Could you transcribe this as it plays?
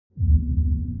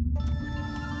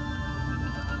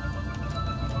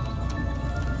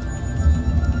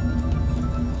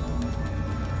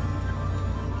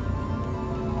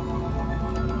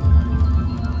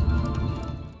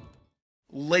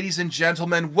ladies and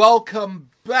gentlemen, welcome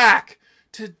back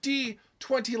to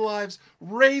D20 Live's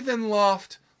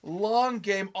Ravenloft long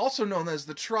game, also known as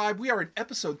The Tribe. We are in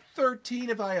episode 13,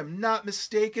 if I am not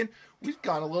mistaken. We've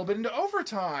gone a little bit into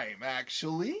overtime,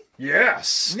 actually.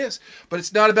 Yes. Yes, but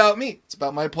it's not about me. It's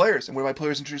about my players. And when my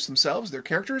players introduce themselves, their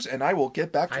characters, and I will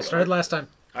get back to it. I started last time.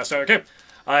 I started, okay.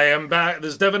 I am back.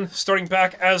 This is Devin, starting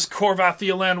back as Corvath the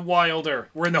Elan Wilder.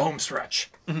 We're in the home stretch.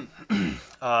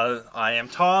 I am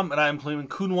Tom, and I am playing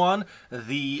Kunwan,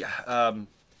 the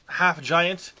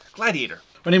half-giant gladiator.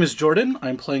 My name is Jordan.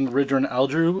 I'm playing Ridran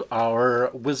Aldru, our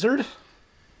wizard.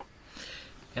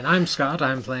 And I'm Scott.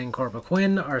 I'm playing Corba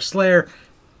Quinn, our Slayer.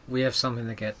 We have something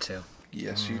to get to.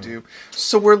 Yes, you do.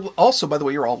 So we're also, by the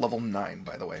way, you're all level 9,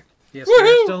 by the way. Yes,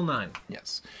 we're still 9.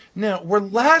 Yes. Now,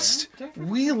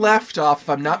 we left off, if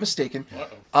I'm not mistaken,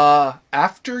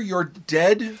 after your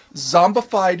dead,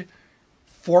 zombified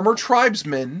former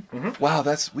tribesman. Wow,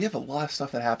 we have a lot of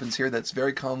stuff that happens here that's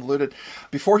very convoluted.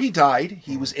 Before he died,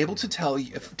 he was able to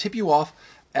tip you off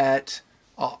at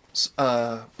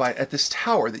this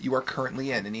tower that you are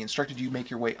currently in, and he instructed you to make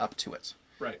your way up to it.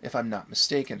 Right. If I'm not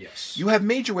mistaken. Yes. You have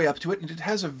made your way up to it, and it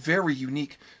has a very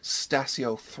unique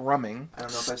Stasio thrumming. I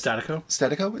don't know if that's... Statico?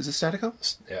 Statico? Is it Statico?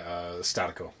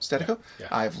 Statico. Statico? Yeah.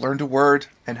 I've learned a word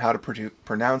and how to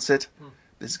pronounce it.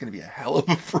 This is going to be a hell of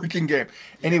a freaking game.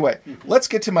 Anyway, let's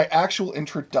get to my actual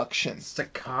introduction.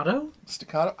 Staccato?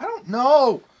 Staccato? I don't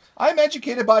know. I'm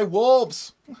educated by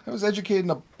wolves. I was educated in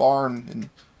a barn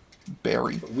in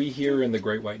Barry. We here in the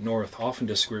Great White North often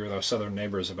disagree with our southern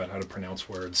neighbors about how to pronounce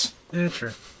words. Yeah,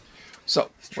 true. So,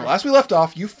 last we left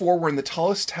off, you four were in the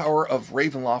tallest tower of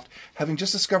Ravenloft, having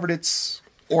just discovered its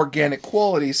organic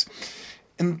qualities.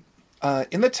 In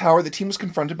the tower, the team was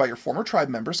confronted by your former tribe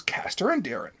members, Castor and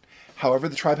Darren. However,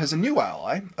 the tribe has a new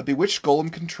ally, a bewitched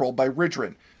golem controlled by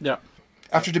Ridran. Yeah.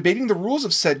 After debating the rules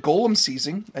of said golem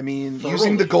using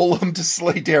the golem to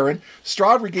slay Darren,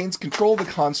 Strahd regains control of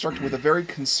the construct with a very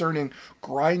concerning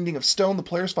grinding of stone. The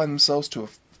players find themselves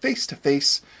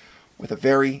face-to-face with a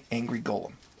very angry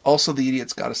golem. Also, the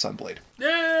idiot's got a sunblade.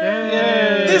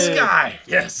 Yay! This guy!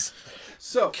 Yes.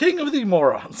 So, King of the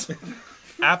morons.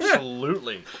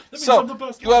 Absolutely. So,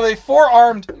 you have a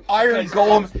four-armed iron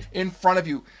golem in front of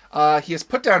you. He has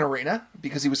put down Arena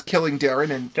because he was killing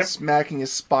Darren and smacking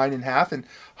his spine in half and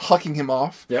hucking him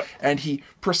off. Yep. And he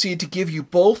proceeded to give you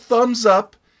both thumbs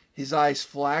up. His eyes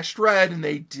flashed red and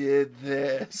they did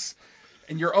this.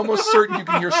 And you're almost certain you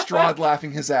can hear Strahd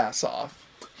laughing his ass off.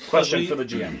 Question for the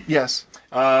GM. Yes.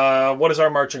 What is our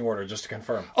marching order, just to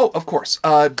confirm? Oh, of course.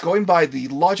 Going by the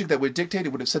logic that would dictate,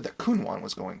 it would have said that Kunwan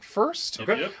was going first.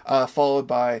 Okay. Followed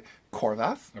by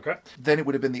Corvath. Okay. Then it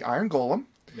would have been the Iron Golem.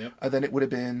 Yep. Then it would have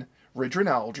been Ridran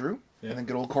Aldru. And then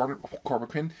good old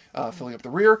Corbaquin filling up the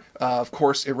rear. Of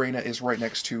course, Irena is right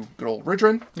next to good old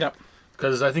Ridran. Yep.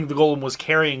 Because I think the golem was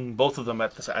carrying both of them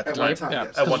at the time. one time, Yeah.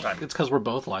 yes. At one time. It's because we're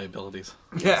both liabilities.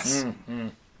 Yes.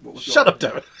 Shut up,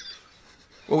 Devin.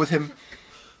 What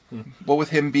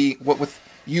with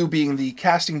you being the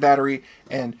casting battery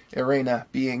and Irena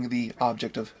being the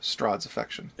object of Strahd's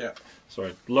affection. Yeah. So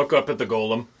I look up at the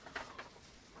golem.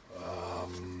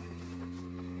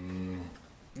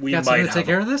 We Got something to take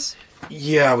care of this?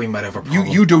 Yeah, we might have a problem.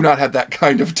 You do not have that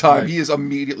kind of time. Right. He is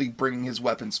immediately bringing his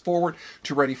weapons forward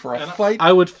to ready for a fight.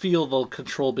 I would feel the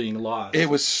control being lost. It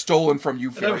was stolen from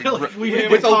you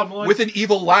with an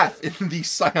evil laugh in the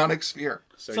psionic sphere.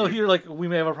 So you're like, we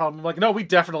may have a problem. I'm like, no, we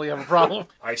definitely have a problem.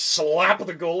 I slap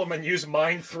the golem and use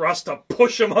mind thrust to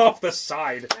push him off the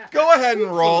side. Go ahead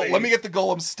and roll. Let me get the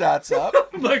golem stats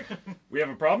up. Like, we have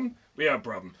a problem? We have a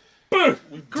problem. Boom!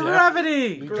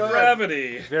 Gravity!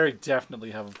 Gravity. Very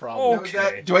definitely have a problem.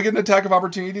 Okay. Do I get an attack of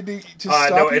opportunity to stop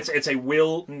No, you? it's a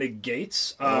will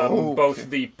negates both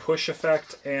the push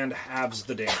effect and halves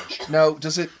the damage. No,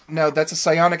 that's a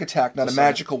psionic attack, not a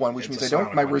magical one, which means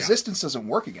my resistance doesn't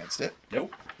work against it.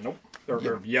 Nope. Nope.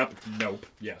 Nope.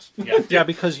 Yes. Yeah,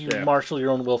 because you marshal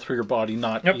your own will through your body,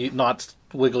 not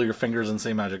wiggle your fingers and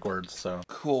say magic words. So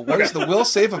cool. What is the will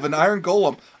save of an iron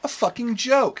golem? A fucking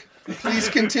joke. Please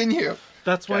continue.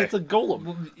 That's why it's a golem.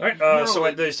 All right.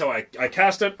 So I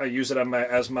cast it. I use it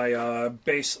as my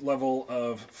base level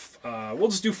of. We'll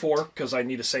just do 4 because I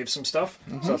need to save some stuff.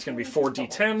 So that's going to be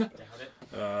 4d10.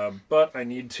 But I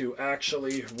need to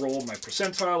actually roll my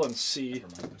percentile and see.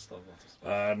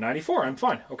 94. I'm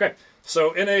fine. Okay.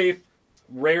 So in a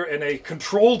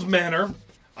controlled manner,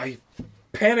 I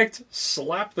panicked,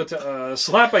 slap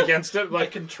against it like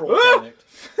control panicked.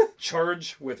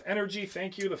 Charge with energy.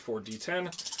 Thank you. The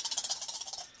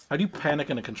 4d10. How do you panic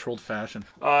in a controlled fashion?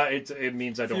 It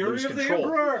means I don't lose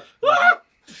control.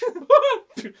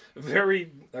 Very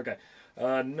okay.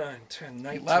 9, 10,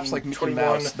 19, He laughs like Mickey 21,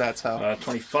 Mouse. That's how.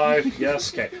 25,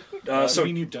 yes, okay. So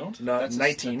you don't? That's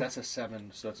 19. That's a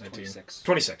 7, so that's 26.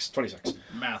 26.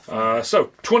 Math.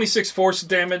 So 26 force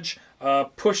damage,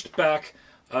 pushed back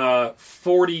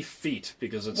 40 feet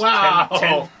because it's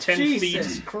Wow. 10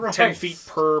 Jesus feet, Christ. 10 feet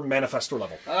per manifestor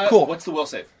level. Cool. What's the will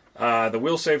save? The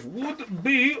will save would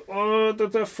be for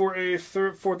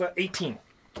the 18.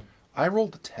 I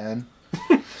rolled a 10.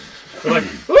 We're like,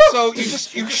 So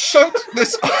you shoot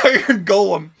this iron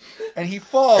golem, and he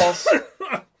falls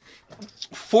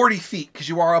 40 feet because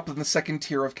you are up in the second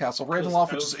tier of Castle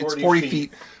Ravenloft, which is it's 40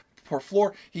 feet per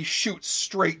floor. He shoots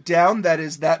straight down. That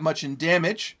is that much in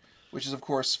damage, which is of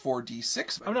course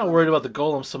 4d6. I'm not worried about the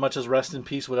golem so much as rest in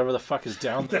peace, whatever the fuck is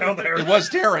down there. down there. It was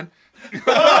Darren.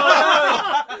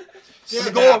 So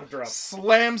the golem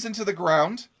slams into the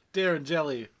ground. Darren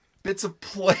Jelly. Bits of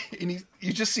play, and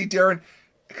you just see Darren,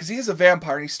 because he is a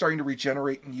vampire, and he's starting to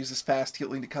regenerate and use his fast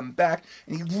healing to come back,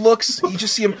 and you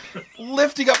just see him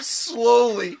lifting up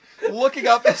slowly, looking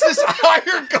up as this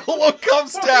iron golem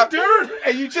comes down,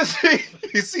 and you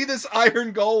see this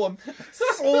iron golem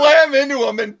slam into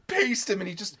him and paste him, and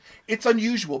it's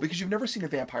unusual, because you've never seen a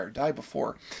vampire die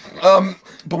before,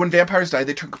 but when vampires die,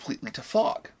 they turn completely to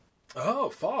fog.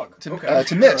 Oh, fog.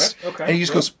 To mist. Okay. And he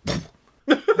just goes...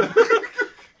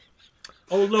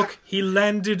 Oh, look, he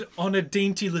landed on a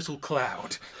dainty little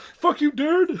cloud. Fuck you,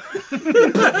 nerd!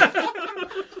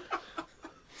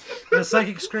 The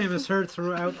psychic scream is heard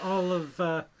throughout all of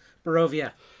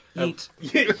Barovia. Yeet.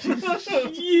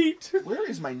 Yeet. Where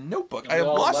is my notebook? I have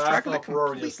lost track of it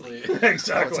completely.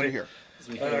 Exactly. Oh, it's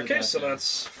in here. Okay, so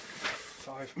that's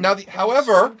 5. Now,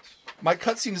 however, my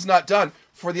cutscene is not done.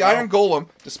 For the Iron Golem,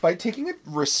 despite taking a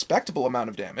respectable amount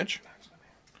of damage,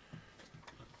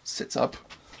 sits up.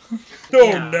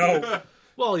 Oh no!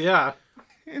 Well, yeah.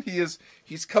 And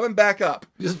he's coming back up.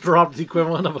 Just dropped the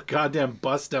equivalent of a goddamn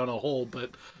bus down a hole,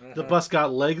 but the bus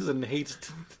got legs and hates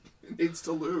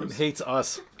to lose. hates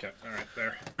us. Okay, alright,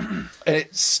 there. And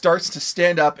it starts to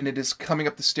stand up, and it is coming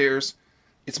up the stairs.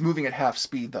 It's moving at half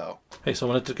speed, though. Hey, so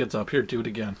when it gets up here, do it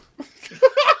again.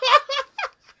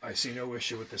 I see no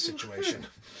issue with this situation.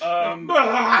 May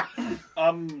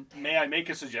I make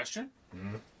a suggestion?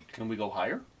 Can we go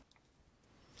higher?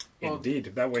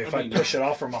 Indeed. That way, if I push it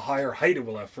off from a higher height, it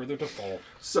will have further to fall.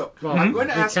 So, Well, I'm going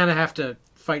to we ask kind of have to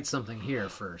fight something here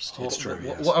first. It's true,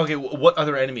 yes. Okay, what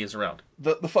other enemy is around?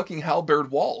 the fucking halberd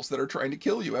walls that are trying to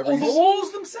kill you. The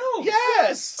walls themselves!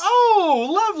 Yes!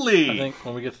 Oh, lovely! I think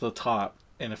when we get to the top,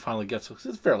 and it finally gets us,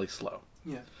 it's fairly slow.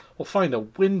 Yeah. We'll find a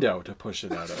window to push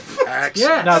it out of.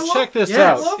 Yeah. Now check this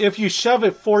yes. out. If you shove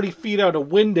it 40 feet out a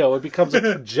window, it becomes a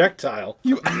projectile.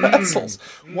 You assholes.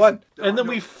 One. And then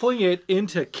we fling it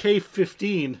into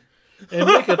K-15 and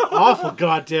make an awful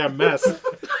goddamn mess.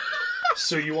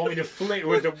 So you want me to fling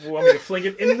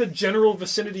it in the general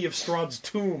vicinity of Strahd's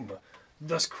tomb,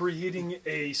 thus creating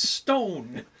a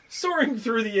stone soaring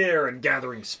through the air and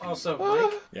gathering speed. Also,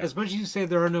 Mike, as much as you say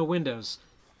there are no windows,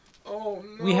 Oh,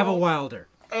 no. we have a wilder.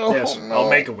 Oh, Yes, no. I'll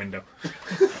make a window.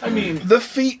 I mean,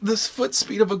 This foot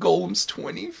speed of a golem's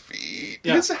 20 feet.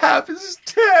 Yeah. His half is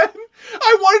 10.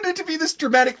 I wanted it to be this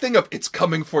dramatic thing of, it's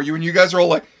coming for you, and you guys are all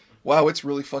like, wow, it's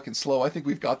really fucking slow. I think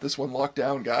we've got this one locked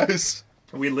down, guys.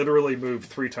 We literally move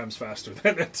 3 times faster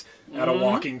than it at a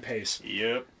walking pace.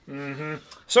 Yep.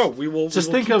 So we will just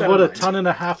we will think keep of that what in a mind. ton and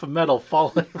a half of metal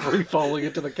free falling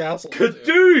into the castle.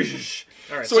 Kadoosh!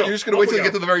 All right, So, you're just going to wait till you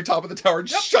get to the very top of the tower and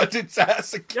shut its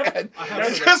ass again.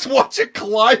 And just watch it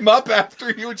climb up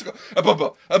after you and just go,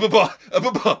 ababa, ababa,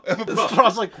 ababa, ababa. I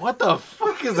was like, what the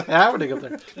fuck is happening up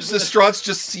there? Just the Strahd's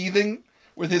just seething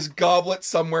with his goblet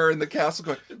somewhere in the castle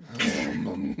going,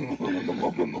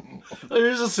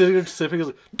 You're just sitting there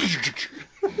sipping.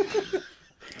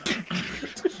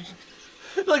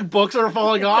 It's like books are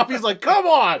falling off. He's like, come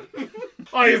on!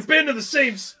 I have been to the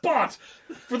same spot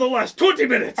for the last 20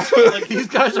 minutes. Like, these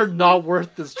guys are not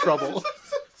worth this trouble.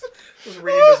 Just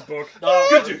reading this book.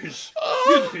 Kadoosh!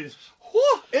 Kadoosh!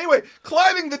 whoa. Anyway,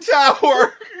 climbing the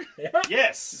tower.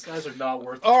 Yes. These guys are not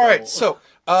worth the All right, trouble.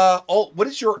 so what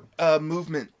is your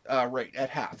movement rate at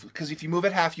half? Because if you move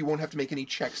at half, you won't have to make any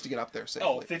checks to get up there safely.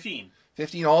 Oh, 15.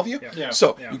 15, all of you? Yeah.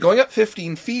 So, Yeah. you're going up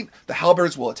 15 feet. The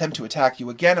halberds will attempt to attack you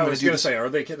again. I'm I going was to do going to this. say, are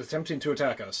they attempting to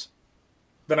attack us?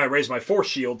 Then I raise my force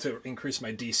shield to increase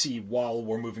my DC while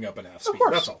we're moving up at half speed.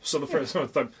 course. That's all. So the first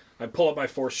I pull up my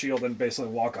force shield and basically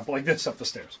walk up like this up the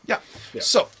stairs. Yeah.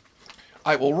 So,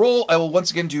 I will roll. I will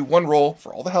once again do one roll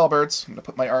for all the halberds. I'm going to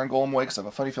put my Iron Golem away because I have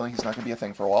a funny feeling he's not going to be a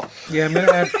thing for a while. Yeah, I'm going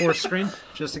to add force strain,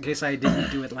 just in case I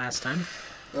didn't do it last time.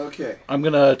 Okay. I'm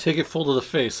going to take it full to the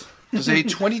face. Does a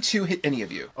 22 hit any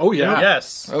of you? Oh, yeah.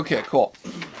 Yes. Okay, cool.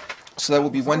 So that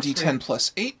will be 1d10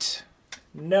 plus 8.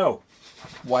 No.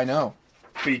 Why no?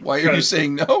 Because, Why are you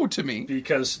saying no to me?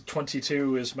 Because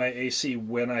 22 is my AC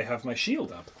when I have my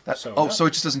shield up. So no. so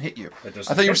it just doesn't hit you. It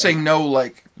doesn't I thought you were hit saying me. no,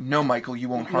 like, no, Michael, you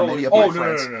won't harm any of Oh, my no,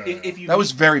 friends. no. If you That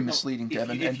was meet- very no, misleading, if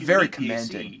Devin, you- and if you very meet the AC,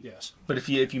 commanding. Yes. But if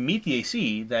you meet the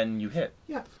AC, then you hit.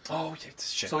 Oh, yeah,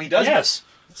 shit. So he does. Yes.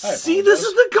 See, this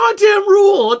is the goddamn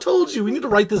rule. I told you. We need to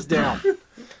write this down.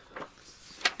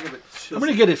 I'm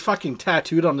gonna get it fucking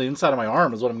tattooed on the inside of my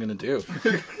arm. Is what I'm gonna do.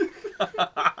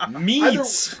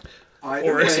 Meats.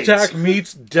 Either Or way, Attack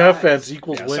meets defense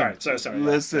equals Yeah, win. sorry.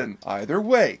 listen, either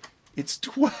way, it's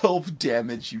 12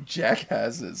 damage, you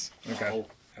jackasses. Okay.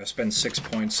 I spend 6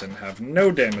 points and have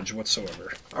no damage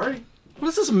whatsoever. Alright. What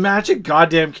is this magic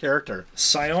goddamn character?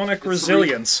 Psionic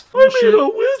resilience. I made a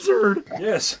wizard.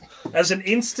 Yes. As an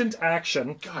instant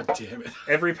action, God damn it.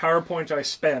 every power point I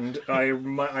spend,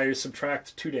 I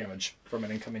subtract 2 damage from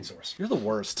an incoming source. You're the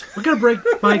worst. We're gonna break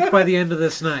Mike by the end of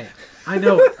this night. I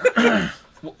know it.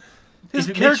 His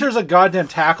character's a goddamn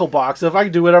tackle box. If I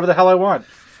can do whatever the hell I want.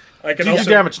 I can Do you also...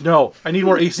 damage? No. I need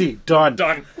more AC. Done.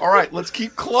 Done. Alright, let's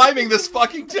keep climbing this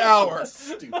fucking tower.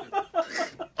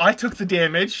 I took the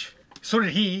damage. So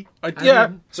did he.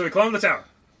 Yeah. So we climb the tower.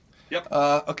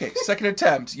 Okay, second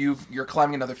attempt, you're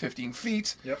climbing another 15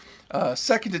 feet. Yep.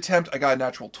 Second attempt, I got a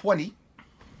natural 20.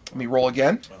 Let me roll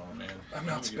again. Oh, man. I'm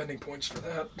not spending points for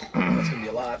that. That's going to be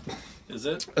a lot. Is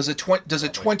it? Does a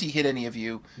 20 hit any of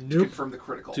you? Nope. Confirm the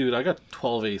critical. Dude, I got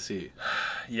 12 AC.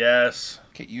 Yes.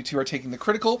 Okay, you two are taking the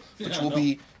critical, which will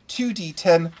be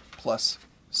 2d10 plus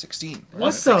 16. What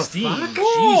the 16. fuck?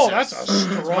 Oh, that's a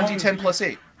strong. 1d10 plus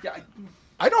 8. Yeah,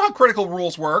 I know how critical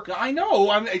rules work. I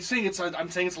know. I'm saying it's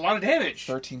a lot of damage.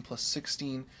 13 plus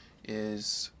 16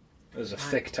 is There's a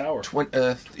thick tower.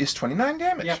 29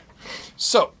 damage. Yeah.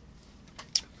 So,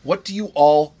 what do you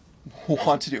all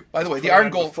want to do? By the way, the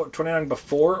iron goal 29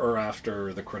 before or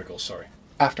after the critical? Sorry.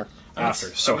 after.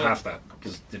 After. So half that.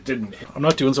 Because it didn't hit. I'm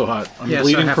not doing so hot. I'm Yeah, so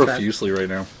bleeding half that. profusely right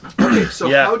now. Okay, so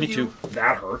Yeah, how me do you... too.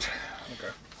 That hurt.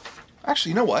 Okay.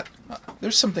 Actually, you know what?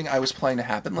 There's something I was planning to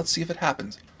happen. Let's see if it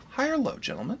happens. High or low,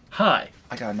 gentlemen? Hi.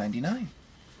 I got a 99.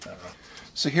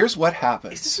 So here's what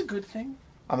happens. Is this a good thing?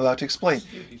 I'm about to explain.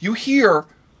 You hear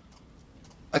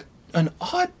an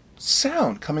odd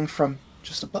sound coming from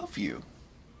just above you.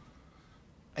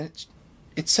 And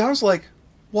it sounds like,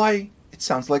 it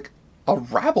sounds like a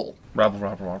rabble. Rabble.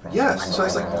 Yes, so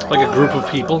it's like Like a group of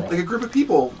people. like a group of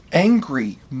people.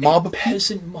 Angry mob of people.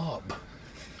 Peasant mob.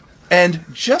 And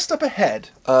just up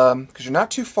ahead, because you're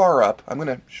not too far up, I'm going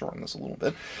to shorten this a little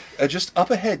bit. Just up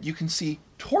ahead, you can see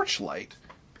torchlight,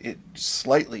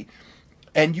 slightly,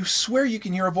 and you swear you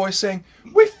can hear a voice saying,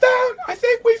 I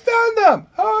think we found them.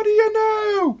 How do you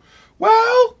know?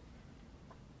 Well,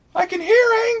 I can hear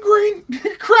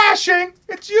angry crashing.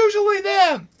 It's usually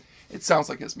them. It sounds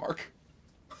like Ismark.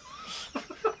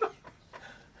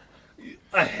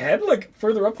 Ahead? Like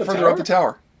further up the tower? Further up the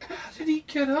tower. How did he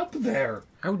get up there?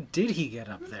 How did he get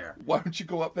up there? Why don't you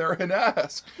go up there and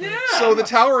ask? Yeah. So the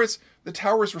tower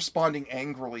is responding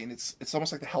angrily, and it's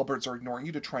almost like the Hellbirds are ignoring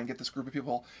you to try and get this group of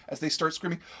people as they start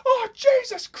screaming, "Oh,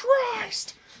 Jesus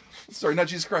Christ!" Sorry, not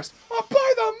Jesus Christ. "Oh,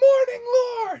 by the morning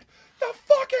Lord! The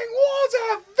fucking walls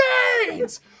have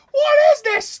veins! What is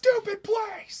this stupid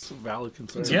place?" Valid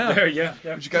concern. Yeah. There, yeah.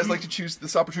 Would you guys like to choose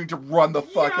this opportunity to run the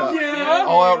fuck up? Yeah.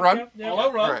 All out run? Yeah. All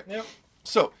out run. All right. Yep.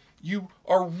 So, you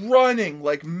are running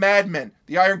like madmen.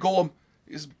 The Iron Golem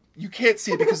is... You can't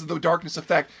see it because of the darkness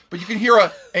effect, but you can hear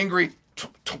a angry...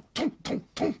 tung, tung, tung, tung,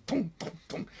 tung, tung, tung,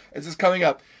 tung, as it's coming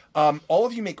up. All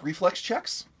of you make reflex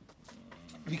checks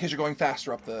because you're going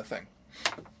faster up the thing.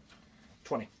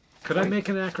 20. Could I make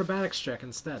an acrobatics check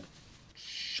instead?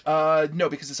 No,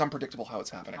 because it's unpredictable how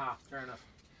it's happening. Fair enough.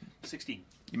 16.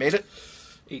 You made it?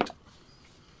 8.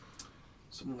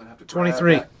 Someone gonna have to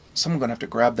 23. grab that. Someone gonna have to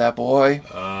grab that boy.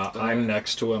 I'm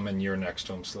next to him and you're next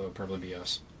to him, so it'll probably be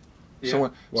us.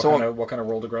 Someone, What kind of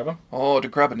roll to grab him? to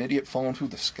grab an idiot falling through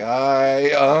the sky.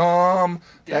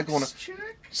 That going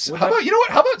to. How about, you know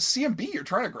what? How about CMB? You're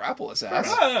trying to grapple his ass.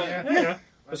 Yeah.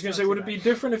 I was going to say, would it be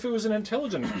different if it was an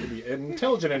intelligent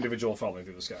individual falling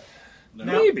through the sky?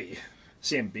 Maybe.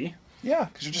 CMB. Yeah,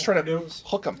 because you're just trying to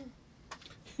hook him.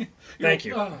 Thank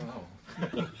you.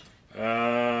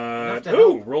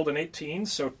 Rolled an 18,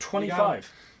 so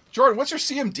 25. Jordan, what's your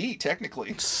CMD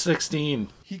technically? 16.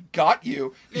 He got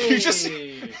you. You just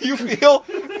you feel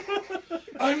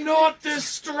I'm not this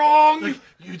strong.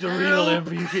 You the real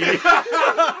MVP.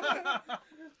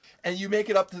 And you make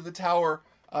it up to the tower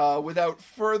without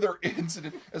further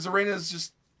incident as Arena is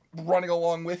just running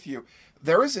along with you.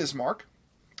 There is Ismark,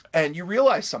 and you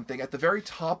realize something at the very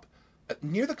top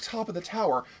near the top of the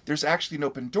tower, there's actually an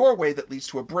open doorway that leads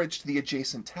to a bridge to the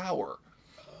adjacent tower.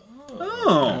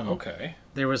 Oh. Okay.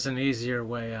 There was an easier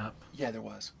way up. Yeah, there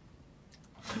was.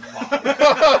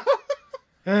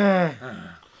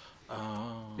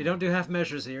 We don't do half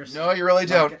measures here. So. No, you really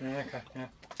don't. Okay. Yeah.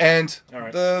 And All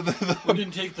right. We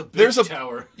didn't take the big there's a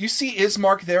tower. You see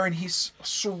Ismark there, and he's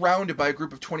surrounded by a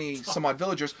group of 20 some odd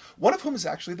villagers. One of whom is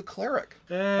actually the cleric.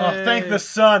 Oh, thank the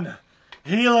sun.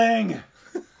 Healing.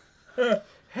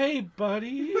 Hey,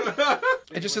 buddy.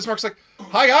 And just Ismark's like,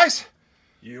 "Hi guys."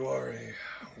 You are a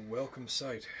welcome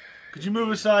sight. Could you move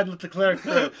aside and let the cleric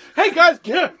through? Hey, guys,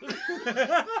 get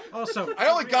Also, I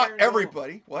only got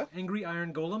everybody. What? Angry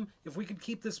Iron Golem. If we could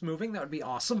keep this moving, that would be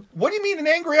awesome. What do you mean an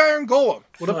angry iron golem?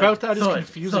 What about that is Thud,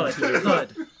 confusing thud, to you.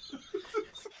 thud.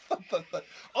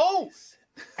 Oh,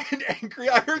 an angry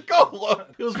iron golem.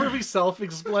 It was pretty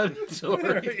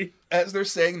self-explanatory. As they're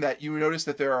saying that, you notice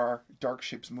that there are dark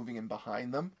shapes moving in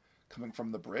behind them, coming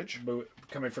from the bridge.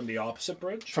 Coming from the opposite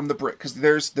bridge? From the brick, because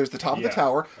there's the top of the Yeah,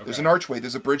 tower. okay. There's an archway.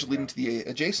 There's a bridge leading to the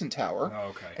adjacent tower. Oh,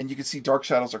 okay. And you can see dark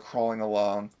shadows are crawling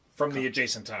along. From the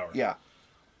adjacent tower? Yeah,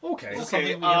 Okay.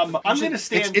 Okay, I'm going to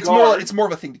stand it's guard. more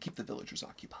of a thing to keep the villagers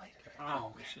occupied.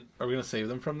 Oh, Are we going to save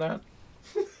them from that?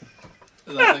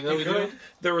 Is that thing that we do?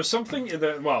 There was something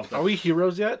that, well, Are we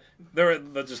heroes yet?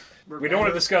 we don't want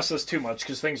to discuss this too much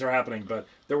because things are happening, but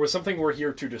there was something we're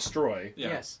here to destroy. Yeah.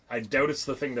 Yes. I doubt it's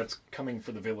the thing that's coming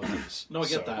for the villagers. No, I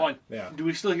get that. One. Yeah. Do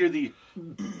we still hear the...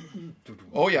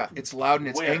 Oh yeah, it's loud and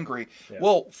it's Where? angry. Yeah.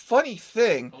 Well, funny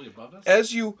thing, Oh, above us?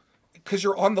 as you, because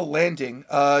you're on the landing,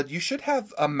 you should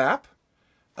have a map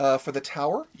for the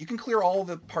tower. You can clear all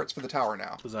the parts for the tower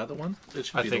now. Is that the one? It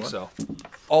should I be think the one. so.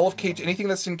 All of anything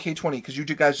that's in K20, because you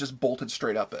two guys just bolted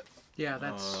straight up it. Yeah,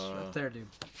 that's up there, dude.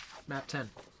 Map 10.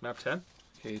 Map 10?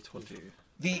 K20.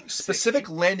 The specific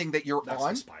landing that you're That's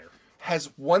on the spire. has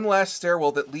one last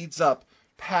stairwell that leads up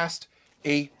past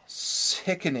a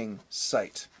sickening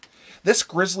sight. This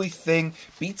grisly thing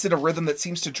beats in a rhythm that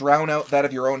seems to drown out that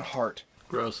of your own heart.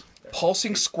 Gross.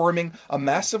 Pulsing, squirming, a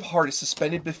massive heart is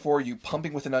suspended before you,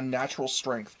 pumping with an unnatural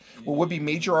strength. What would be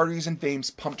major arteries and veins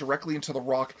pumped directly into the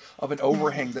rock of an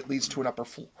overhang that leads to an upper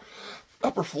floor.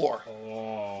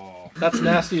 That's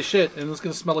nasty as shit, and it's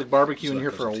going to smell like barbecue in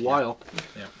here for a while.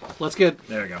 Yeah. Let's get...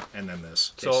 There we go. And then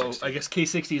this. So K60. I guess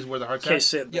K60 is where the heart's at.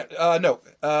 K60. Yeah, no.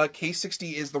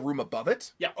 K60 is the room above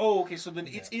it. Yeah, oh, okay, so then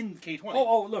it's in K20.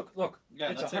 Oh, look.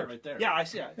 yeah, it's that's a it heart. right there. Yeah, I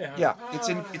see it. Yeah,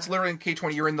 it's literally in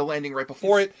K20. You're in the landing right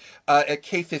before it. At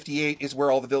K58 is where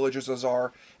all the villagers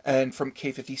are, and from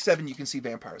K57 you can see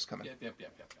vampires coming. Yep.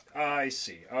 I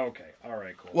see. Okay. All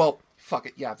right, cool. Well, fuck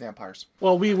it. Yeah, vampires.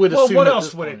 Well, we would Well, assume what at else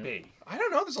this would point- it be? I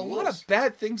don't know. There's a lot of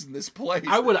bad things in this place.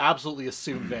 I would absolutely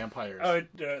assume vampires.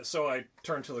 So I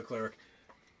turn to the cleric.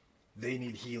 They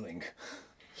need healing.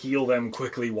 Heal them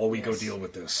quickly while we go deal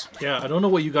with this. Yeah, I don't know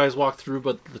what you guys walked through,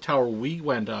 but the tower we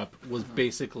went up was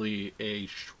basically a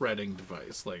shredding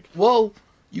device. Like, Well,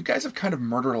 you guys have kind of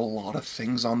murdered a lot of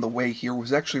things on the way here. It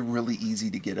was actually really easy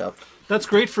to get up. that's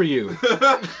great for you.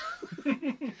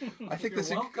 I think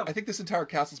this entire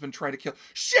castle's been trying to kill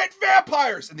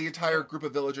vampires, and the entire group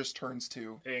of villagers turns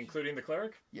to Including the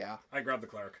cleric? yeah. I grab the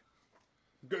cleric.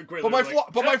 But my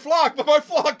flock! But my flock!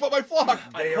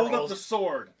 I They are hold all- up the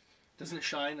sword. Doesn't it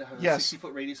shine a Yes.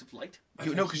 60-foot radius of light?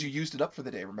 No, because you used it up for the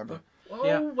day. Remember?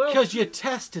 Yeah. Because you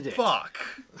tested it. Fuck.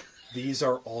 These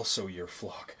are also your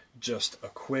flock. Just a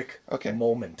quick Okay.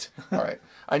 moment. All right.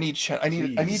 I need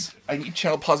Please.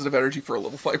 channel positive energy for a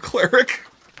level 5 cleric.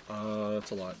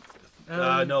 That's a lot.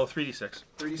 No, 3d6.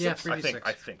 Yeah, I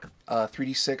 3d6. think.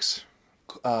 3d6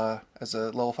 as a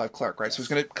level 5 cleric, right? So he's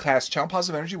going to cast channel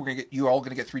positive energy. You're all going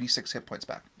to get 3d6 hit points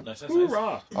back. Nice.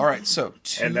 Hoorah! All right. So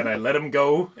 2, And then I let him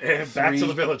go back to Three.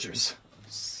 the villagers.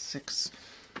 6,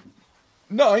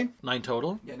 9. 9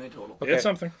 total. Yeah, 9 total. Okay. It's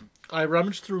something. I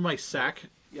rummaged through my sack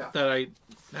Yeah. that I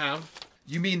have.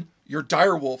 You mean your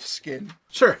direwolf skin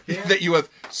Sure. that you have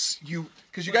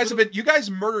because you guys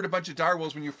murdered a bunch of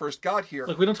direwolves when you first got here.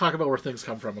 Look, we don't talk about where things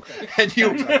come from, okay? And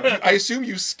I assume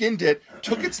you skinned it,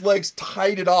 took its legs,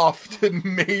 tied it off, and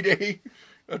made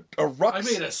a ruck. I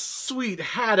made a sweet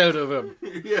hat out of him.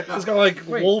 Yeah. It's got like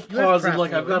wolf you have paws and craft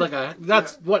like I've got labor. like a.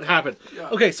 That's what happened.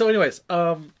 Okay, so anyways,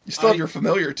 You still have your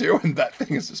familiar too, and that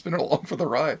thing has just been along for the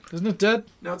ride. isn't it dead?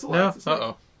 No, it's alive.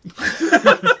 Uh oh.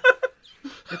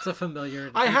 It's a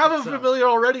familiar. I have a familiar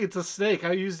already. It's a snake.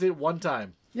 I used it one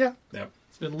time. Yeah. Yep.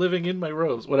 It's been living in my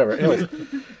robes. Whatever. Anyways,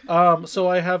 so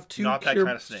I have 2 Not that cure.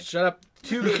 kind of snake. Shut up.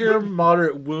 2 cure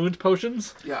moderate wound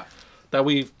potions Yeah. that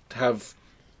we have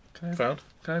Found.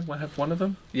 Can I have one of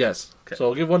them? Yes. Okay. So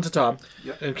I'll give one to Tom.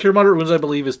 Yep. And Cure Moderate Wounds, I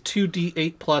believe, is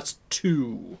 2d8 plus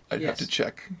 2. I'd have to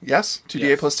check. Yes?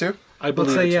 2d8 plus 2? I believe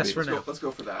Let's say it yes to for be. now. Let's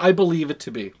go for that. I believe it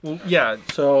to be. Well, yeah.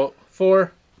 So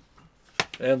 4,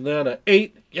 and then an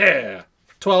 8. Yeah.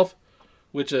 12,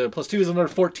 which plus 2 is another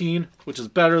 14, which is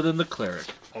better than the Cleric.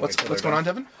 What's going on,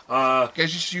 Devin?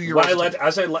 Guys, just you. When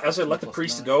as I let the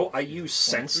priest go, I use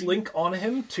Sense Link on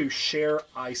him to share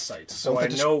eyesight, so I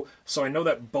know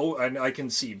that both I can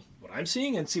see what I'm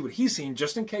seeing and see what he's seeing,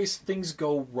 just in case things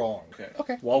go wrong.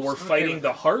 Okay. While we're fighting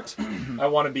the heart, I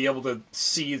want to be able to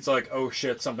see. It's like, oh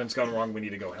shit, something's gone wrong. We need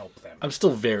to go help them. I'm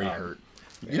still very hurt.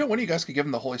 You know, one of you guys could give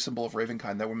them the holy symbol of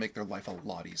Ravenkind. That would make their life a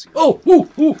lot easier. Oh,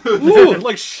 ooh,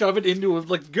 like shove it into him,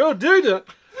 like go do that.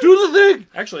 Do the thing!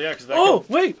 Actually, yeah, because that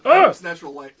Wait! It's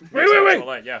natural light. Wait!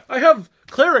 light, yeah. I have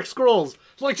cleric scrolls.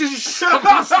 Like, just shove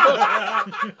this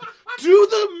do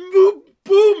the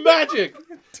boom magic!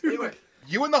 Anyway,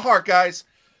 you in the heart, guys.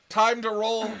 Time to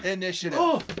roll initiative.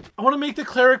 Oh, I want to make the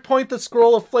cleric point the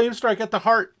scroll of flame strike at the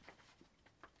heart.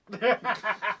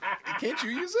 Can't you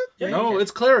use it? Yeah, No,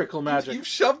 it's clerical magic. You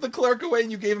shoved the cleric away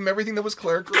and you gave him everything that was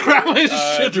clerical.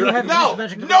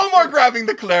 No more grabbing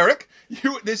the cleric.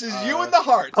 This is you in the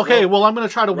heart. Okay, well, I'm going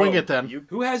to try to wing it then.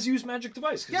 Who has used magic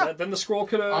device? 'Cause Yeah. then the scroll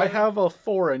could have. I have a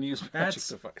 4 and use magic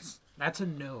device. That's a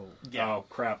no. Oh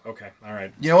crap! Okay, all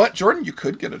right. You know what, Jordan? You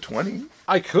could get a 20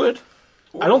 I could.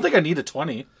 I don't think I need a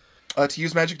 20. to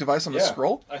use magic device on the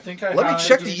scroll. I think I Let me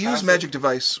check the use magic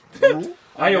device rule.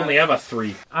 I only have a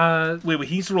 3. Wait,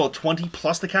 he needs to roll a 20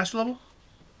 plus the caster level?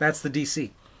 That's the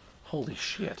DC. Holy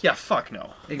shit. Yeah, fuck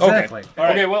no. Exactly. All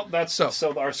right. Okay, well that's So,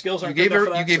 so our skills You aren't gave good enough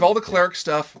for that, you gave so- all the cleric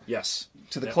stuff Yes.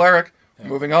 to the cleric.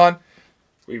 Moving on.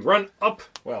 We run up.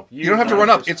 Well, You don't have to run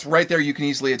up. It's right there. You can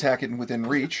easily attack it within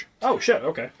reach. Oh shit!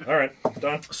 Okay, all right,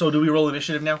 done. So do we roll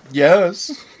initiative now?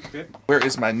 Yes. Where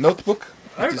is my notebook?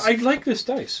 I like this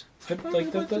dice. I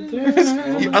like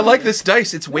that. I like this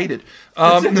dice. It's weighted.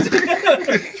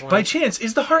 By chance,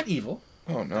 is the heart evil?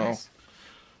 Oh no.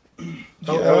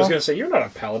 Oh, I was gonna say you're not a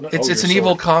paladin. It's an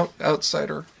evil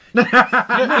outsider. No.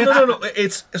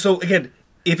 It's so again.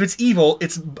 If it's evil,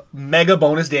 it's mega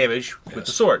bonus damage with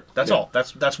the sword. That's all.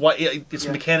 That's why it's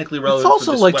mechanically It's relevant. also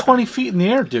for this like weapon. 20 feet in the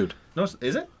air, dude. No,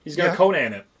 is it? He's got Yeah. a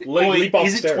Conan it. Leap off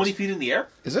is the it stairs. 20 feet in the air?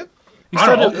 Is it? You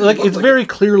said it, like it's very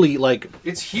clearly like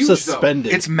It's huge,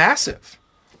 suspended. It's massive.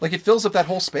 Like it fills up that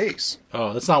whole space.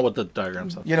 Oh, that's not what the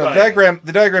diagram says. You know, Right.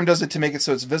 the diagram does it to make it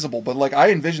so it's visible, but like I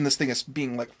envision this thing as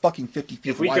being like fucking 50 feet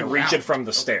If we wide could reach around. it from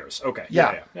the stairs, okay.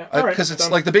 Yeah, All right, because it's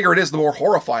done. like the bigger it is, the more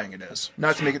horrifying it is.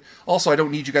 Not to make it. Also, I don't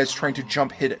need you guys trying to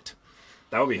jump hit it,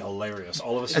 That would be hilarious.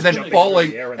 All of us and then jumping falling,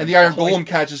 through the air and the iron falling. golem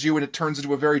catches you, and it turns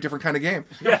into a very different kind of game.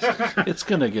 It's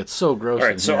gonna get so gross. All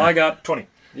in right, so here. I got 20.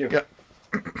 You. Yeah.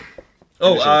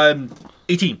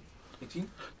 18.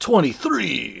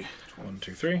 23. 1,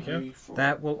 2, 3. Yeah.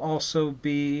 That will also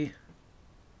be.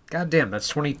 God damn, that's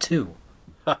 22.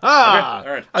 Ah! All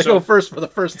right. I so go first for the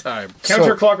first time.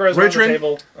 counterclockwise around the Ridrin?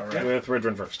 table with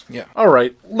Ridrin first. Yeah. All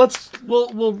right, we'll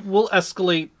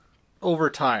escalate over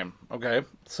time. Okay,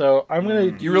 so I'm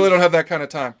gonna. You really don't have that kind of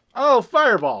time. Oh,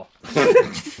 fireball!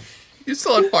 You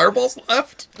still have fireballs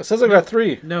left? It says I got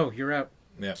 3. No, you're out.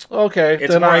 Yeah. Okay,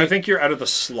 It's then more, I I think you're out of the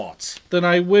slots, then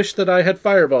I wish that I had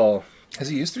fireball. Has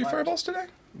he used 3 fireballs today?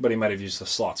 but he might have used the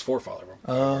slots for fireball.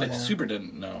 I super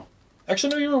didn't know.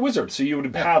 Actually, no, you're a wizard, so you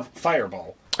would have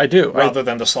fireball I do. rather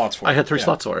than the slots for I it. had 3 Yeah.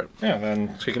 slots for it. Yeah,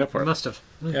 then Taking up for it. Must have.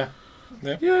 yeah.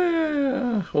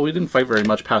 Yeah. Well, we didn't fight very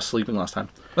much past sleeping last time.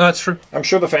 That's true. I'm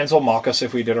sure the fans will mock us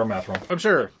if we did our math wrong. I'm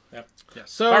sure. Yep.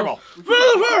 Yes. So Fireball.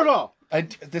 Fireball.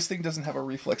 This thing doesn't have a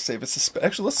reflex save.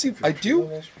 Actually, let's see. I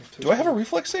do. Do I have a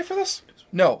reflex save for this?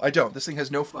 No, I don't. This thing has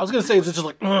no. I was gonna say it's just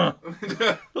like,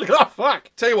 like oh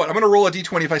fuck. Tell you what, I'm gonna roll a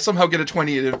d20. If I somehow get a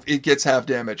 20, it gets half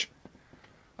damage.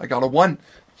 I got a 1.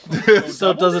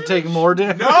 So does it take more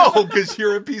damage? No, because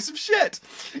you're a piece of shit.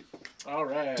 All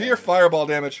right. Do your fireball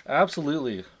damage.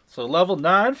 Absolutely. So level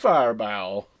 9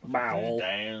 fireball. Bow.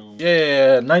 Damn.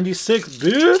 Yeah, 96,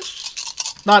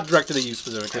 bitch. Not directed at you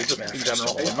specifically, just in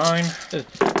general. 9.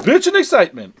 Bitch and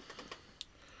excitement.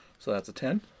 So that's a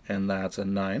 10, and that's a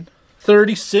 9.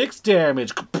 36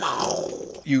 damage.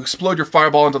 You explode your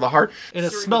fireball into the heart. And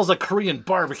it smells like Korean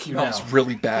barbecue now. Smells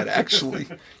really bad, actually.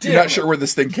 You're not sure where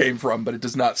this thing came from, but it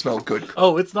does not smell good.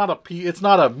 Oh, it's not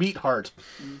a meat heart.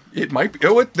 It might be.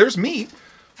 Oh, there's meat.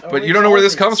 But you don't know where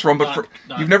this comes from. But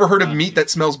you've never heard of meat that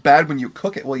smells bad when you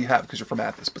cook it. Well, you have because you're from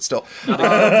Athens, but still.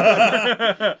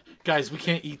 Guys, we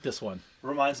can't eat this one.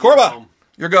 Reminds me of Korba, home.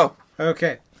 your go.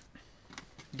 Okay.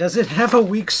 Does it have a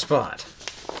weak spot?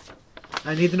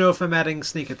 I need to know if I'm adding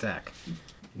sneak attack.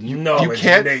 No, You it's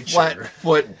can't nature.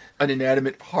 flat-foot an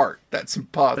inanimate heart. That's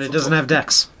impossible. But it doesn't have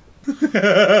dex.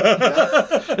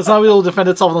 It's not able to defend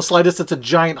itself in the slightest. It's a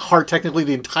giant heart. Technically,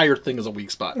 the entire thing is a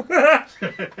weak spot.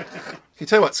 Okay,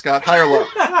 tell you what, Scott. High or low?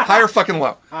 High or fucking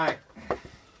low? Hi.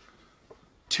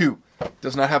 2.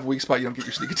 Does not have a weak spot. You don't get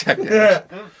your sneak attack damage.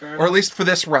 Or at least for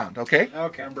this round, okay?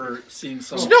 Okay. I remember seeing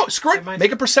some So no, screw it.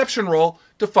 Make a perception roll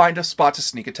to find a spot to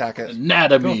sneak attack at.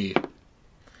 anatomy.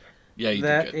 Yeah, you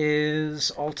That did good.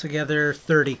 is altogether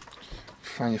 30.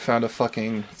 Fine, you found a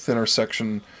fucking thinner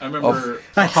section. I remember.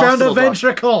 I found a hospital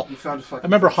ventricle. You found a fucking. I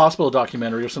remember a hospital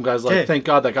documentary where some guy's like, Okay. "Thank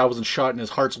God that guy wasn't shot in his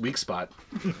heart's weak spot."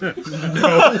 Way.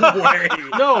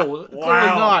 No, clearly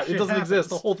not. It Shit doesn't happens. exist.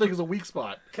 The whole thing is a weak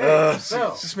spot.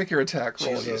 Just make your attack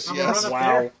roll. Jesus. Yes.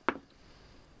 Wow.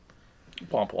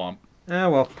 Womp womp. Ah,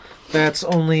 well. That's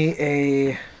only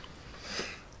a...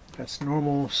 That's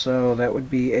normal, so that would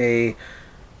be a...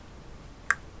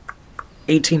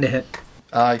 18 to hit.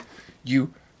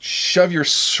 You shove your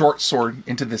short sword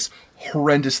into this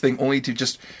horrendous thing, only to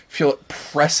just feel it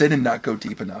press in and not go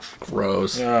deep enough.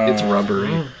 Gross. It's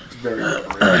rubbery.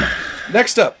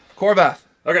 Next up, Korvath.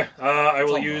 Okay, I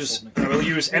will use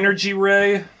Energy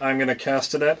Ray. I'm going to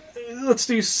cast it at, let's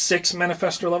do 6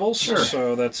 Manifestor levels. Sure.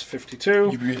 So that's 52.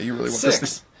 You really want this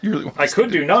thing? You really want I this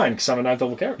could thing? do 9 because I'm a 9th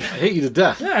level character. I hate you to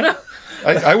death. Yeah, I know.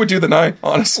 I would do the 9,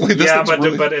 honestly. This Yeah, looks but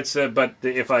really... but it's but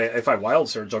if I Wild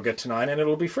Surge, I'll get to 9 and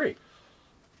it'll be free.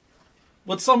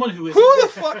 What's someone who is Who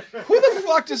the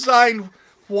fuck designed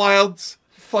Wilds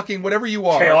fucking whatever you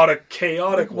are?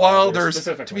 Chaotic Wilders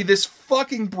specifically. to be this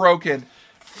fucking broken.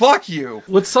 Fuck you.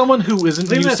 Would someone who isn't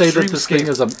Leave you that say stream that this state. thing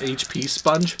is an HP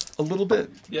sponge? A little bit.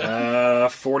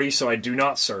 40, so I do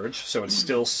not surge, so it's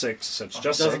still 6, so it's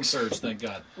just 6. surge, thank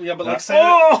God. Yeah, but like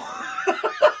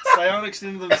psionics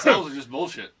into themselves are just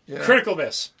bullshit. Yeah. Critical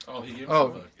miss. Oh, he gave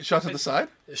Oh, shot to the side?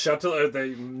 Shot to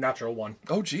the natural one.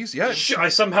 Oh, geez, yeah. I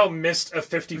somehow missed a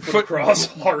 50-foot across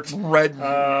heart. Red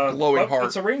glowing But heart.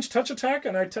 it's a ranged touch attack,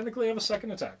 and I technically have a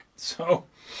second attack. So,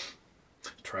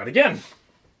 try it again.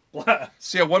 Blast.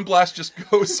 So yeah, one blast just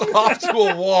goes off to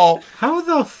a wall. How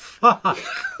the fuck?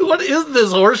 What is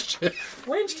this horse shit?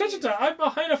 Ranged touch attack. I'm a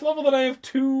high enough level that I have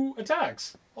 2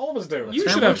 attacks. All of us do. You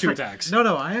How should have much 2 for- attacks.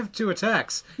 No, I have 2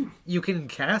 attacks. You can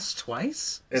cast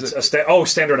twice? It's a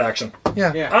standard action.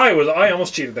 Yeah. Yeah. I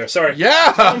almost cheated there. Sorry.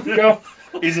 Yeah! Go.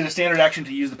 Is it a standard action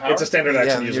to use the power? It's a standard action.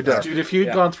 Yeah, to use you're the power. done. Dude, if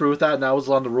you'd gone through with that and that was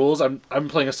on the rules, I'm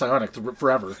playing a psionic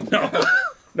forever.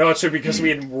 No, it's true because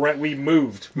we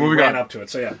moved. We Moving ran on. up to it.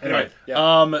 So yeah. Anyway. Right.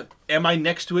 Yeah. Am I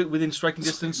next to it within striking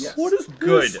distance? Yes. What is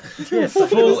good? Yes.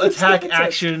 Full attack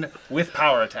action with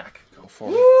power attack. Go for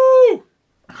it. Woo!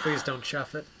 Please don't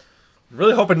chuff it.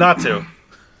 Really hoping not to.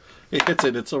 It hits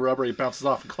it, it's so rubbery, it bounces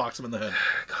off and clocks him in the head.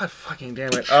 God fucking damn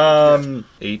it.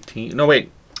 18. No,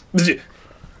 wait.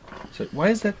 So, why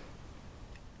is that?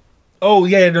 Oh,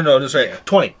 yeah, no, that's right.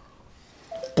 20.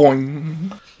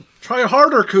 Boing. Try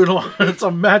harder, Kuno. It's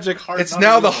a magic heart. It's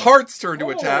now the heart's turn to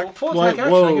attack. Full What? attack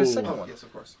action. I get a Whoa. second one. Yes,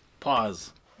 of course.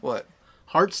 Pause. What?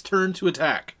 Heart's turn to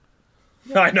attack.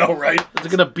 I know, right? Is it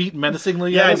going to beat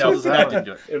menacingly? Yeah, I at us? know. What does that That happen? didn't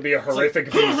do it. It'd be a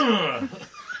horrific beat.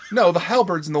 No, the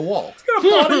halberd's in the wall.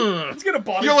 It's gonna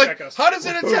body You're check like, us. how does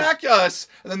it attack us?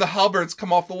 And then the halberds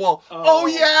come off the wall. Oh,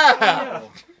 yeah!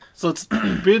 So it's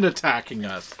been attacking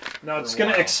us. No, it's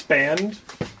gonna expand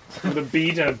with a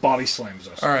beat and it body slams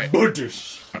us. All right.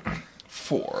 Buddhist.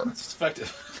 4 It's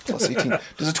effective. plus 18.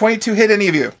 Does a 22 hit any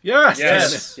of you? Yes.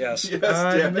 Yes.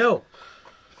 No.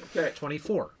 Okay.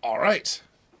 24. All right.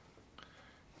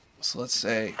 So let's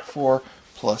say 4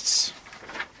 plus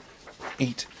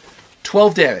 8.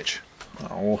 12 damage.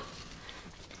 Oh.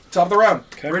 Top of the round.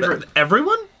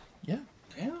 Everyone? Yeah.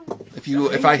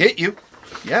 If I hit you,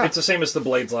 yeah. It's the same as the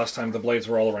blades last time. The blades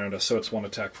were all around us, so it's 1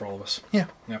 attack for all of us. Yeah.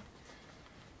 Yeah.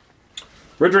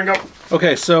 Ridring up.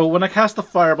 Okay, so when I cast the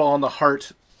fireball on the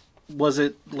heart, was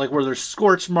it like were there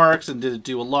scorch marks and did it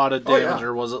do a lot of damage, yeah.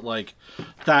 or was it like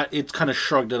that? It kind of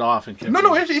shrugged it off and kept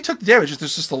No, it took damage.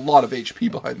 There's just a lot of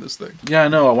HP behind this thing. Yeah, I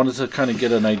know. I wanted to kind of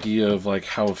get an idea of like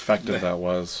how effective that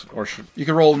was, or should You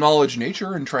can roll knowledge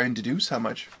nature and try and deduce how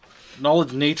much.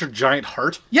 knowledge nature giant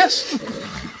heart. Yes.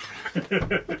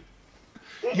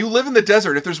 You live in the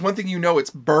desert. If there's one thing you know, it's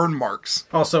burn marks.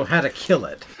 Also, how to kill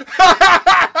it.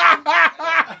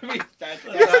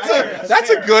 That's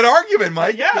a good argument,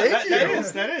 Mike. Thank you.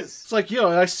 That is. It's like, yo,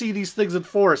 I see these things in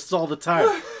forests all the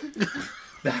time.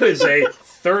 That is a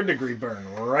 3rd degree burn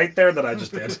right there that I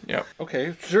just did. Yeah.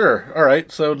 Okay, sure. All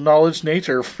right, so knowledge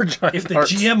nature for giant If the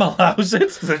hearts. GM allows it.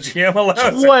 The GM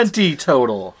allows it. 20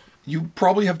 total. You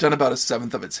probably have done about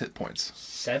 1/7 of its hit points.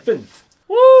 7th.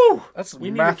 Woo! That's We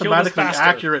need to kill this mathematically bastard.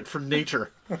 accurate for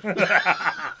nature.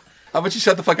 How about you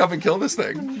shut the fuck up and kill this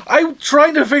thing? I'm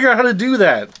trying to figure out how to do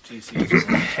that.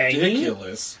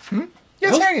 Ridiculous. Yeah,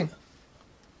 it's hanging.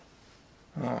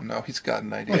 Oh no, he's got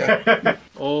an idea.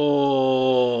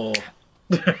 Oh.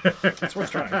 That's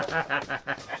worth trying.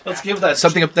 Let's give that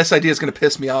This idea is going to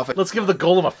piss me off. Let's give the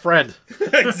golem a friend.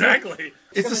 Exactly.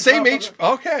 It's the same age.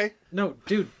 Okay. No,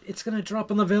 dude, it's gonna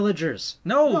drop on the villagers.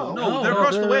 No, they're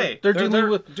across the way. They're dealing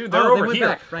with. Dude, they're Oh, they over went here.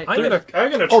 back, right. I'm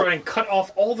gonna try and cut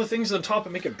off all the things at the top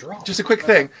and make it drop. Just a quick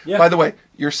thing. Yeah. By the way,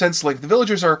 your sense link. The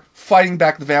villagers are fighting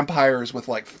back the vampires with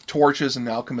like torches and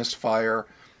alchemist fire.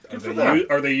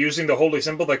 Are they using the holy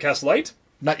symbol that casts light?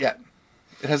 Not yet.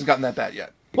 It hasn't gotten that bad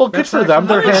yet. Well, good for them.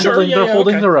 They're Sure, handling. yeah, they're yeah,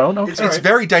 holding okay. their own. Okay. It's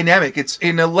very dynamic. It's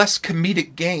in a less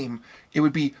comedic game. It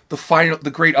would be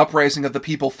the great uprising of the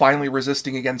people finally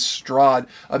resisting against Strahd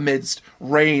amidst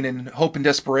rain and hope and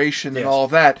desperation and Yes. all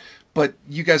of that. But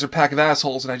you guys are a pack of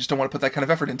assholes, and I just don't want to put that kind of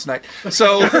effort in tonight.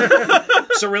 So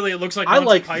So really, it looks like I Monty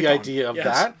like Python. the idea of Yes.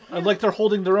 that. I like they're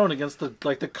holding their own against the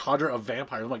cadre of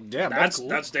vampires. I'm like, damn, that's cool.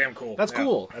 That's damn cool. That's Yeah.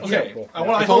 cool. That's Okay. damn cool. I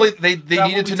want. if only they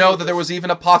needed to know that there was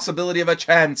even a possibility of a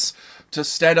chance to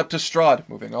stand up to Strahd.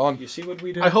 Moving on. You see what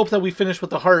we did? I hope that we finish with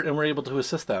the heart and we're able to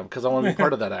assist them because I want to be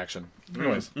part of that action.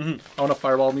 Anyways, I want to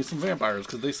fireball me some vampires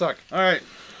because they suck. All right.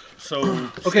 So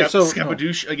Okay, so-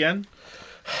 Scabadoosh again.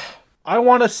 I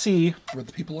want to see. Where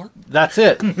the people are. That's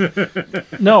it.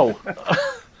 No,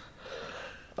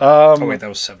 oh wait, that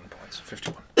was 7 points.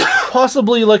 51.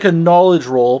 possibly like a knowledge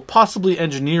roll, possibly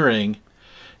engineering,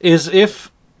 is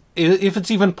if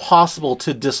it's even possible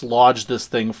to dislodge this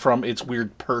thing from its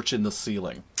weird perch in the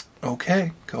ceiling.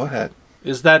 Okay, go ahead.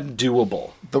 Is that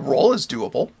doable? The roll is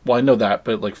doable. Well, I know that,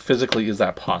 but like physically, is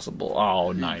that possible?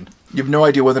 Oh, 9. You have no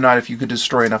idea whether or not if you could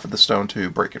destroy enough of the stone to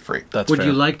break it free. That's Would fair.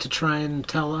 you like to try and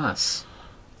tell us?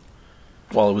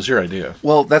 Well, it was your idea.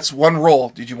 Well, that's one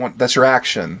roll. That's your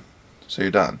action. So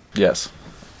you're done. Yes.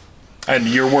 And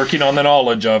you're working on the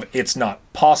knowledge of it's not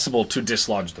possible to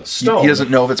dislodge the He stone. doesn't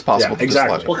know if it's possible Yeah, to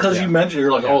exactly. dislodge it. Well, because Yeah. you mentioned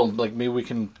you're like, Yeah. oh, like maybe we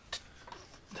can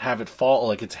have it fall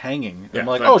like it's hanging. Yeah, I'm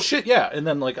like, right. oh shit, yeah. And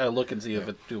then like I look and see if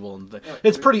it's doable, and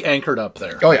it's pretty anchored up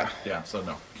there. Oh yeah, Yeah. So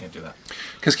no, can't do that.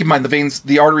 because keep in mind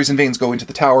the arteries and veins go into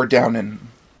the tower down and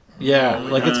Yeah,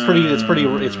 like it's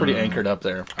pretty anchored up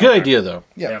there. Good idea though.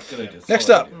 yeah. Good idea. Next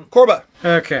up, Korba.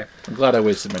 Okay, I'm glad I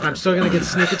wasted my time. I'm still gonna get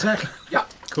sneak attack. Yeah.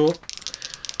 Cool.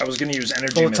 I was going to use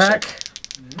energy Full missile, attack.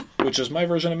 which is my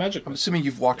version of magic. I'm assuming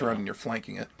you've walked around and you're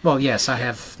flanking it. Well, yes, I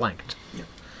have flanked.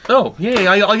 Oh, yay!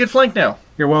 I'll get flanked now.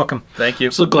 You're welcome. Thank you.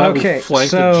 So glad Okay, we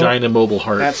flanked so the giant immobile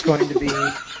heart. That's going to be.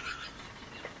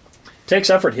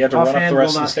 Takes effort. He had to run up Offhand the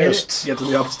rest will of the not hit stairs to get to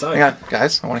the opposite side. Hang on,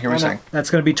 guys. I want to hear what you're saying.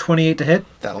 That's going to be 28 to hit.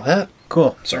 That'll hit.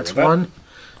 Cool. Sorry That's about that. one.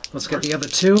 Let's get the other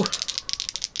two.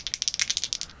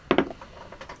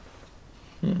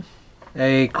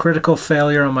 A critical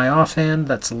failure on my offhand.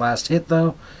 That's the last hit,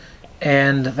 though.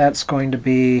 And that's going to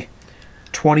be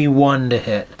 21 to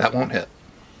hit. That won't hit.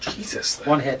 Jesus. The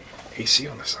One hit. AC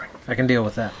on this thing. I can deal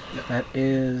with that. That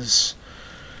is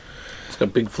It's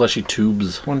got big fleshy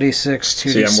tubes. 1d6,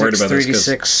 See, I'm worried 2d6, about this 'cause-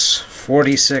 3d6,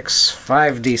 4d6,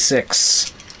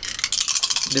 5d6.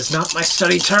 It is not my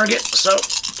study target, so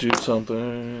Do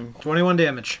something. 21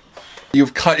 damage.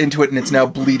 You've cut into it and it's now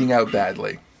bleeding out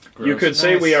badly. You could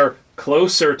say we are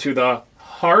closer to the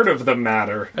heart of the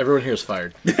matter. Everyone here is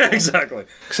fired. Exactly.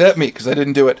 Except me, because I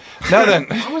didn't do it. Now then,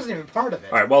 I wasn't even part of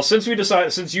it. All right. Well, since you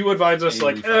advised us,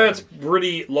 like, it's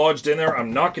pretty lodged in there,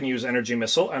 I'm not going to use energy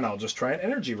missile, and I'll just try an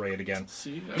energy ray it again.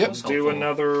 See, that Yep. was Do helpful.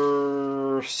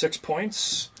 another 6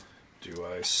 points. Do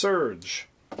I surge?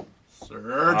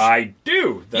 Surge. I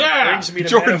do. That Yeah! brings me to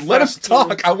Jordan, let him manifest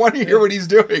talk. I want to hear what he's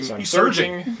doing. So I'm He's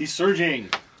surging, surging. He's surging.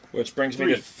 which brings me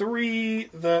to 3.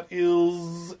 That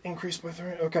is increased by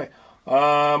 3. Okay.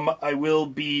 I will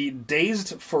be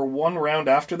dazed for 1 round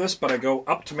after this, but I go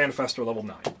up to manifestor level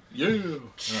 9. Yeah.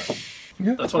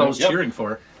 That's what I was cheering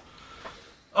for.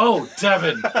 Oh,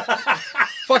 Devin.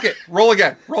 Fuck it. Roll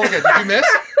again. Roll again. Did you miss?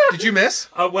 Did you miss?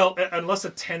 Well, unless a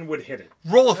 10 would hit it.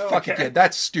 Roll a fuck again.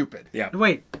 That's stupid. Yeah.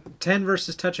 Wait, 10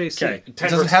 versus touch AC. Okay. It 10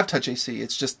 doesn't versus- have touch AC.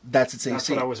 It's just that's its That's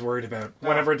AC. what I was worried about.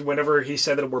 Whenever he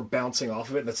said that we're bouncing off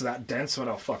of it, that's that dense. I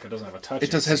went, oh fuck, it doesn't have a touch.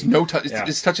 It just AC. has no touch. Yeah.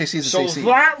 Its touch AC is its So AC.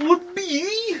 that would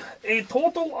be a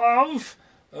total of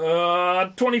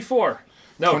 24.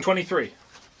 No, 23.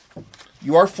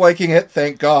 You are flanking it.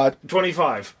 Thank God.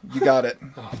 25. You got it.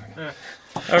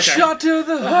 Okay. Shot to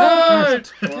the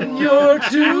heart, and you're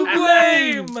to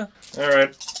blame. All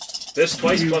right. This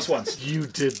twice plus once. You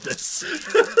did this.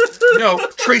 No,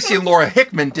 Tracy and Laura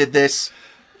Hickman did this.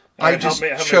 I All right, just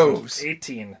help me chose.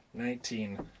 18,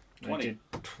 19, 20.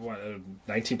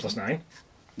 19 plus 9?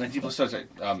 19 plus sorry,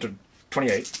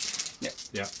 28. Yeah.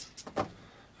 Yeah.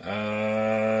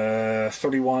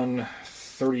 31,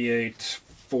 38,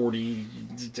 40...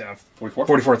 44?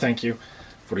 44, thank you.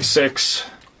 46.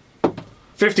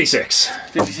 56.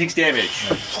 56 damage.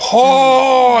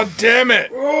 Oh, damn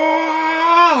it!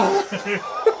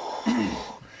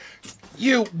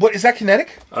 What is that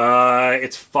kinetic?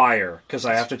 It's fire, because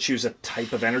I have to choose a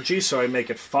type of energy, so I make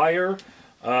it fire.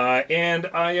 And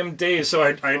I am dazed, so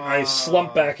I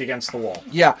slump back against the wall.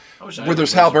 Yeah, where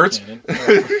there's halberds.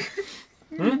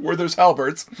 Where there's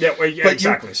halberds. Yeah, well, yeah, But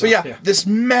exactly. this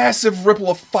massive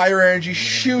ripple of fire energy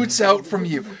shoots out from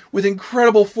you with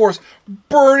incredible force,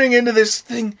 burning into this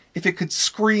thing. If it could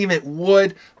scream, it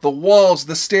would. The walls,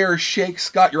 the stairs shake.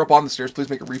 Scott, you're up on the stairs. Please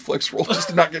make a reflex roll just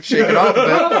to not get shaken off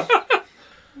of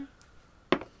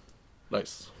it.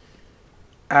 Nice.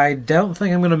 I don't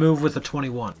think I'm going to move with a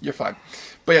 21. You're fine.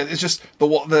 But yeah, it's just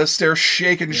the stairs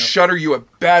shake and shudder. You have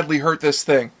badly hurt this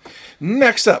thing.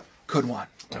 Next up, Kunwan.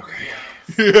 Okay.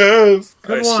 Yes.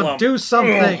 Good I one. slump. Do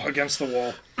something. Against the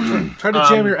wall. Try to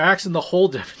jam your axe in the hole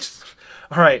damage.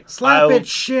 All right. Slap it,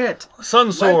 shit.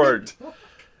 Sun Sword.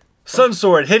 Sun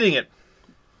Sword, hitting it.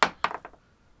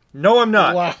 No, I'm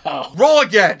not. Wow. Roll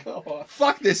again.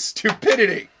 Fuck this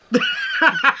stupidity.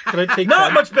 Can I take Not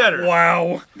 10? much better.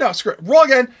 Wow. No, screw it. Roll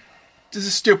again. This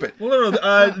is stupid. Well,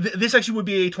 no. This actually would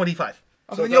be a 25.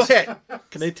 So then you'll hit.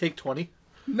 Can I take 20?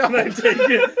 No, Take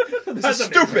it. this is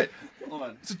stupid. Hold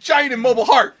on. It's a giant immobile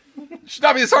heart. It should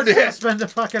not be this hard to hit. Spend a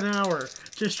fucking hour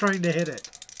just trying to hit it.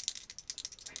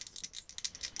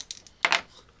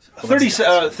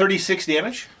 36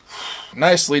 damage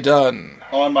Nicely done.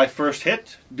 on my first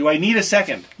hit. Do I need a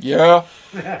second? Yeah.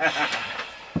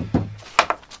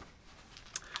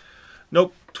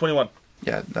 Nope. 21.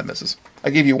 Yeah, that misses. I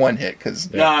gave you one hit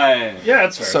because. Nine. Yeah,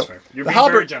 that's fair. So that's fair. You're the being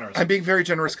halberd, very generous. I'm being very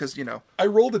generous because I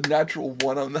rolled a natural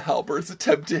 1 on the halberds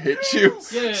attempt to hit you.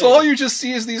 So all you just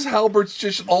see is these halberds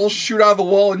just all shoot out of the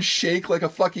wall and shake like a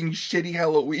fucking shitty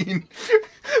Halloween.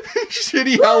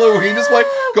 Shitty Halloween. Just like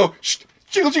go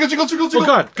jiggle, jiggle, jiggle, jiggle, Oh jiggle.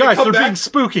 god, guys, come they're back. being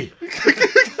spooky.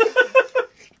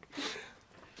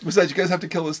 Besides, you guys have to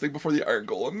kill this thing before the Iron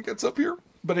Golem gets up here.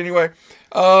 But anyway,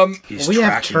 We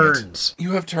have turns.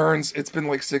 you have turns. It's been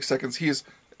like 6 seconds. He is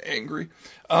angry.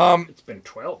 It's been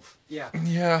 12. Yeah.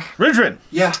 Yeah. Ridrin.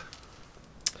 Yeah.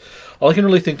 All I can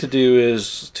really think to do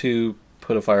is to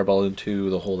put a fireball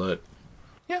into the hole that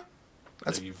Yeah.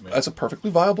 That's a perfectly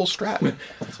viable strat.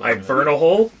 I burn a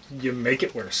hole, you make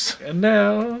it worse. And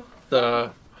now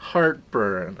the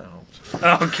heartburn out.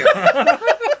 Oh, God.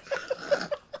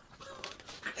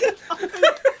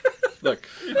 Look,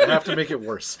 I have to make it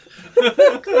worse.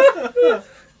 You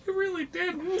really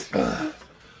did.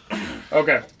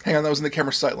 Okay. Hang on, that was in the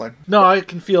camera sightline. No, I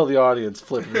can feel the audience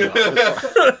flipping me off.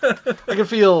 It's fine. I can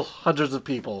feel hundreds of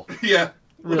people Yeah.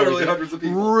 really, hundreds of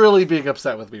people. really being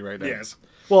upset with me right now. Yes.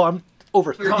 Well, I'm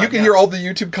over. You can hear all the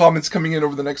YouTube comments coming in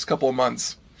over the next couple of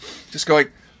months. Just going,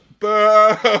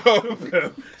 boo!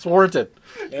 It's warranted.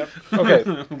 Yep.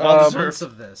 Okay, Months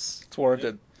of this. it's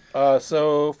warranted.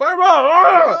 So fireball.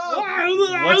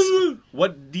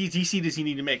 What DC does he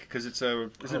need to make? Because it's a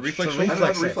reflex it's a save? I don't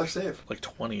have a reflex save. Like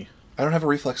 20. I don't have a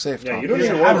reflex save, Yeah, Tom. you don't He need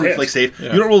to doesn't have roll a a reflex hit. save.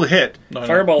 Yeah. You don't roll the hit. No, I know.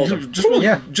 Fireballs are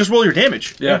Just roll your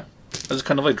damage. Yeah. I just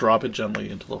kind of like drop it gently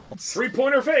into the hole.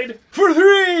 3-pointer fade. For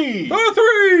 3!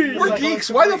 We're geeks.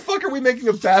 Why the fuck are we making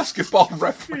a basketball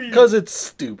reference? Because it's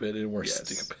stupid and we're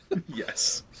stupid.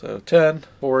 Yes. So 10,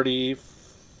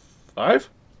 45?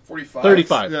 45.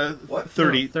 35. What?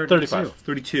 30. 35.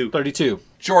 32. 32.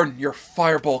 Jordan, your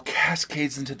fireball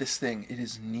cascades into this thing. It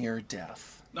is near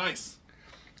death. Nice.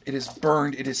 It is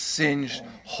burned. It is singed.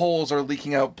 Holes are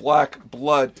leaking out black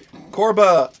blood.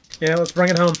 Korba! Yeah, let's bring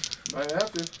it home. I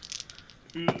have to.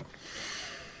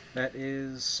 That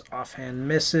is offhand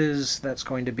misses. That's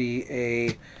going to be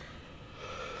a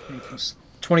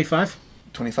 25.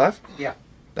 25? Yeah.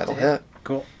 That'll hit.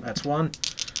 Cool. That's one.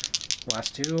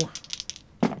 Last two.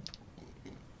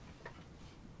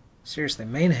 Seriously,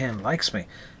 main hand likes me.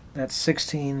 That's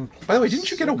 16. By the way,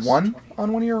 didn't you get a 1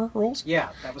 on one of your rolls? Yeah.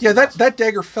 That was Yeah, the last that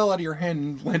dagger fell out of your hand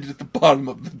and landed at the bottom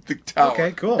of the tower.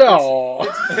 Okay, cool. No.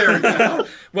 There we go.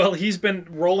 Well, he's been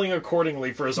rolling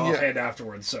accordingly for his offhand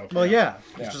afterwards, so. Well, yeah.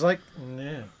 It's just like,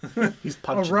 yeah. He's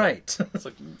All punching. right. It's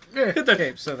like,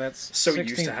 Okay, so that's So 16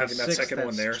 used to having that plus 6, second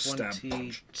one there, that's stab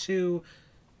punch. 22.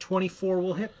 24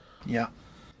 will hit. Yeah.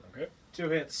 Okay. 2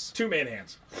 hits. 2 main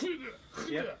hands.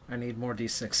 I need more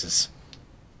d6s.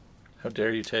 how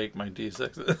dare you take my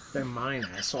D6? They're mine,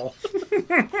 asshole.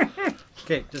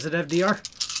 Okay, does it have DR?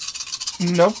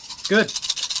 No. Good.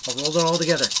 I'll roll it all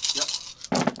together.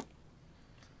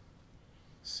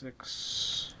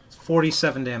 6,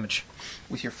 47 damage.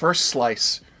 With your first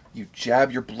slice, you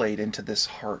jab your blade into this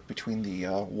heart between the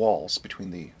walls, between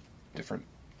the different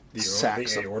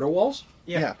sacks The of aorta walls?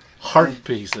 yeah, Heart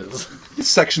pieces.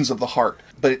 sections of the heart,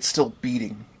 but it's still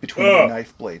beating between the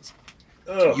knife blades.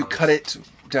 You cut it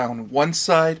down one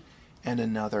side and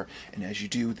another, and as you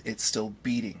do, it's still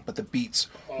beating, but the beats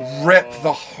rip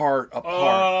the heart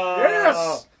apart.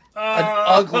 Yes! An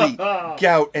ugly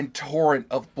gout and torrent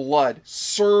of blood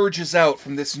surges out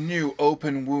from this new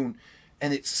open wound,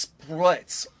 and it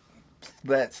splits.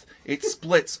 It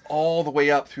splits all the way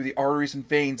up through the arteries and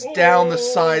veins, down the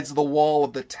sides of the wall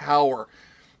of the tower,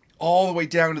 all the way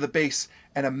down to the base,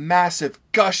 and a massive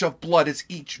gush of blood as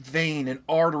each vein and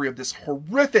artery of this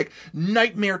horrific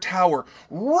nightmare tower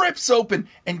rips open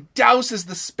and douses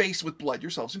the space with blood,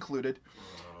 yourselves included.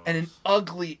 And an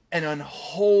ugly and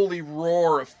unholy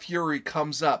roar of fury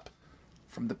comes up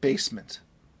from the basement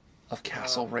of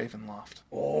Castle Ravenloft.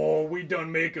 Oh, we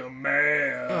done make him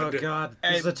mad. Oh god.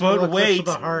 And- This is a total but eclipse wait. of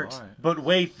the heart. But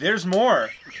wait, there's more.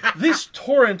 This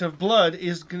torrent of blood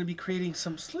is going to be creating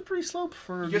some slippery slope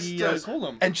for Yes, the it does.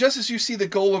 golem. And just as you see the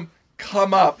golem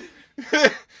come up,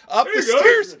 up the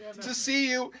stairs to see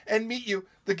you and meet you,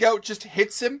 the gout just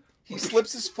hits him. He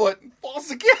slips his foot and falls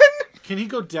again. Can he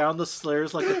go down the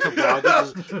stairs like a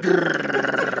toboggan?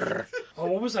 Just- Oh,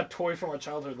 what was that toy from our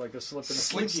childhood? Like the slip and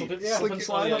Slinky. slide?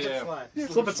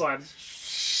 Slip and slide.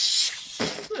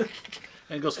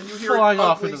 and goes You hear flying an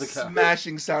off ugly into the cat.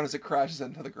 smashing sound as it crashes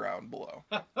into the ground below.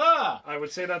 I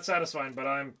would say that's satisfying, but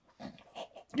I'm...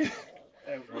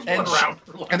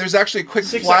 And there's actually a quick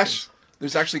 6 flash. seconds.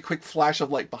 There's actually a quick flash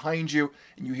of light behind you,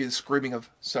 and you hear the screaming of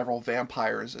several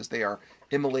vampires as they are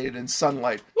immolated in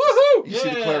sunlight. Woohoo! You see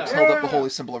the clerics held up the holy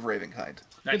symbol of Ravenkind.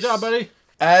 Good job, buddy.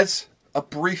 As a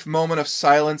brief moment of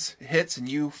silence hits, and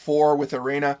you four with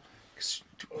Arena,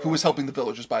 who was helping the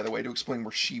villagers, by the way, to explain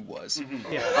where she was.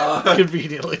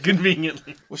 Conveniently.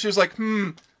 Conveniently. Well, she was like,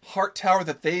 heart tower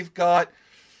that they've got.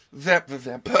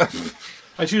 Vamp.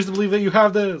 I choose to believe that you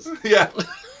have this. Yeah.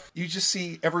 You just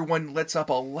see everyone lets up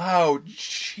a loud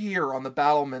cheer on the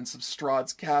battlements of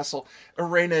Strahd's castle.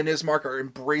 Irena and Ismark are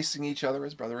embracing each other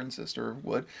as brother and sister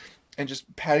would, and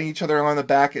just patting each other on the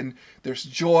back, and there's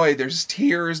joy, there's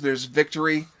tears, there's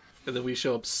victory. And then we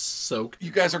show up soaked.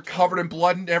 You guys are covered in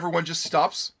blood, and everyone just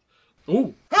stops.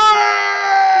 Ooh.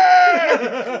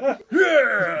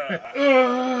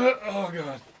 Oh,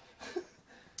 God.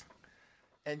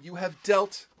 And you have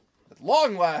dealt, at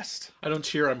long last, I don't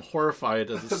cheer. I'm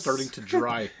horrified as it's starting to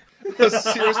dry.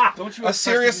 a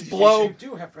serious blow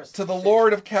to the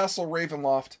Lord of Castle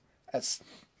Ravenloft as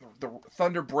the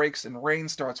thunder breaks and rain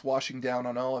starts washing down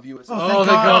on all of you. Oh, thank Oh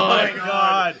God. my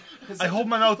god. I hold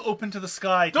my mouth open to the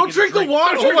sky. to Don't get a drink the drink.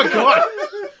 water. Oh, my God.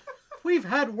 We've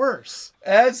had worse.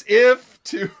 As if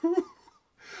to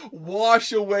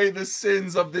wash away the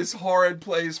sins of this horrid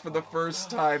place for the first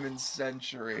time in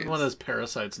centuries. Everyone has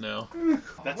parasites now.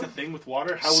 That's a thing with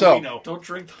water? How So- would we know? Don't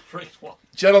drink the rainwater.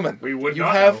 Gentlemen, We would you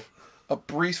not have know. a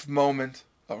brief moment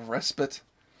of respite.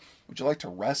 Would you like to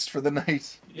rest for the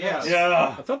night? Yes.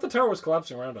 Yeah. I thought the tower was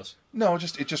collapsing around us. No, it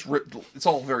just ripped. It's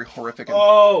all very horrific and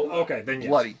Oh, okay. Then yes.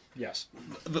 bloody. Yes.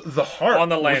 The heart On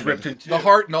the was landing. ripped into The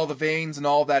heart and all the veins and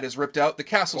all of that is ripped out. The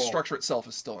castle Cool. structure itself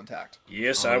is still intact.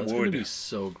 Yes, Oh, it's going to be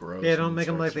so gross. Yeah, when don't it make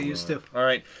them like starts they used to. All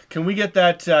right. Can we get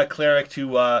that cleric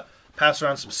to pass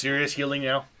around some serious healing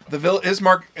now? The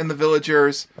Ismark and the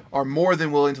villagers are more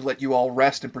than willing to let you all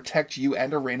rest and protect you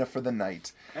and Arena for the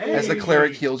night, as the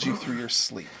cleric heals you through your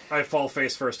sleep. I fall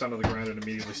face first onto the ground and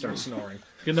immediately start snoring.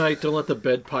 Good night. Don't let the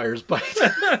bed pyres bite.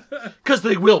 Because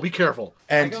they will. Be careful.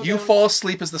 And you fall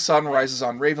asleep as the sun rises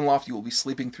on Ravenloft. You will be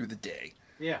sleeping through the day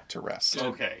Yeah. to rest.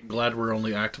 Okay. Glad we're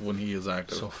only active when he is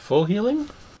active. So full healing?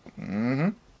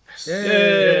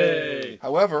 Yay!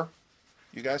 However,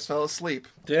 you guys fell asleep.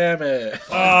 Damn it.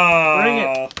 Bring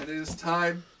it. And it is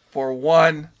time for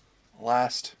one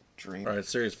last dream. All right,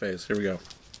 serious face. Here we go.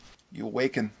 You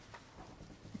awaken.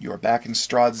 You are back in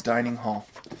Strahd's dining hall.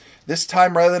 This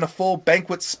time, rather than a full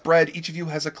banquet spread, each of you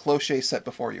has a cloche set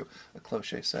before you. A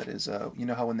cloche set is, you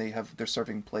know how when they're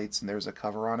serving plates and there's a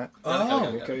cover on it? Oh,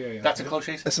 okay, yeah. That's a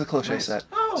cloche? That's the cloche set.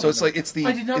 So it's like, it's the...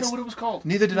 I did not know it's- what it was called.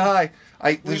 Neither did I.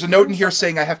 There's a note in here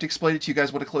saying I have to explain it to you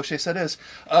guys what a cloche set is.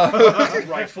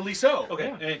 Rightfully so.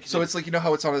 Okay. So it's like, you know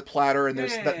how it's on a platter and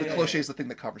there's the cloche is the thing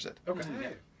that covers it. Okay.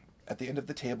 At the end of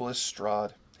the table is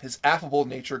Strahd, his affable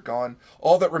nature gone.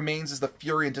 All that remains is the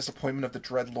fury and disappointment of the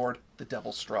dread lord, the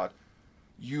devil Strahd.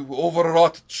 You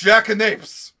overwrought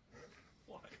jackanapes!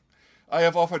 I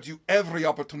have offered you every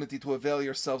opportunity to avail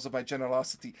yourselves of my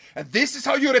generosity, and this is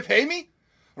how you repay me?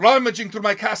 rummaging through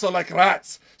my castle like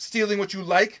rats, stealing what you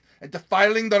like and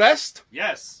defiling the rest?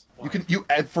 Yes.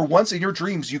 And for once in your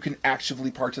dreams, you can actively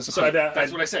participate. So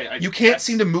That's what I say. You can't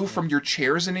seem to move from your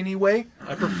chairs in any way.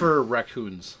 I prefer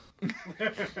raccoons.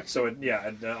 So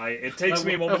it takes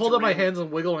me a I moment. hold to up my read- hands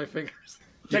and wiggle my fingers.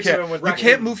 Takes me a moment You with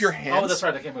can't move your hands. Oh, that's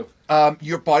right. I can't move.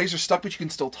 Your bodies are stuck, but you can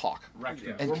still talk.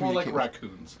 Raccoons. And We're more like communicate.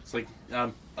 raccoons. It's like,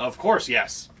 of course,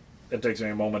 yes. It takes me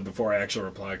a moment before I actually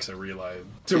reply because I realize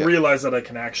Yeah. realize that I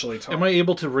can actually talk. Am I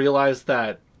able to realize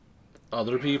that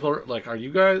other people are like, are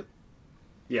you guys?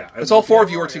 Yeah, It's all four of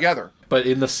you are together. But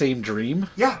in the same dream?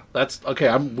 Yeah. That's okay.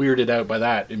 I'm weirded out by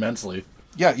that immensely.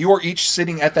 Yeah, you are each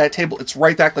sitting at that table. It's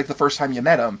right back like the first time you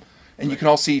met him, and you can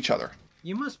all see each other.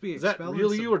 You must be Is that expelling real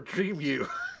some- you or dream you?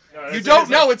 You don't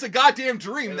know. It's a goddamn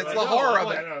dream. That's the horror of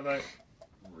I it. know, like,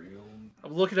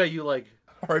 I'm looking at you like,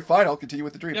 All right, fine. I'll continue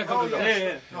with the dream.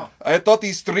 Yeah. I had thought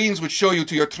these dreams would show you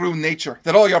to your true nature,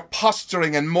 that all your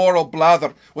posturing and moral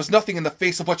blather was nothing in the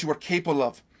face of what you were capable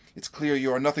of. It's clear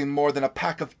you are nothing more than a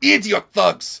pack of idiot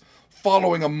thugs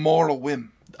following a moral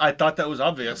whim. I thought that was that's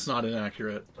obvious. not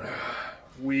inaccurate.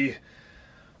 we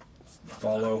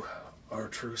follow our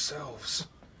true selves.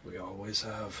 We always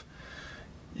have.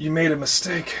 You made a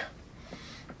mistake.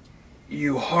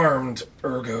 You harmed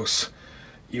Urgos.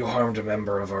 You harmed a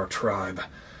member of our tribe.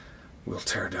 We'll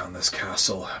tear down this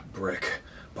castle brick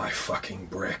by fucking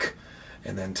brick,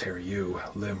 and then tear you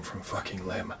limb from fucking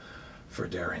limb for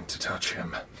daring to touch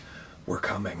him. We're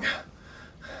coming.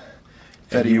 And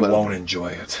Very you well. won't enjoy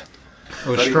it.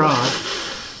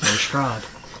 Strahd.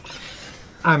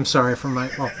 I'm sorry for my.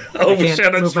 Well, Oh I can't shit,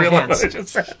 I move just my realized hands. what I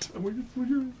just said.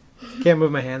 Can't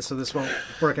move my hands, so this won't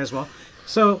work as well.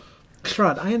 So,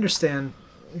 Strahd, I understand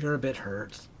you're a bit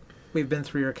hurt. We've been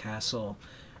through your castle.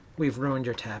 We've ruined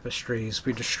your tapestries.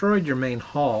 We destroyed your main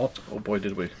hall. Oh boy,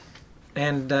 did we.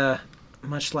 And,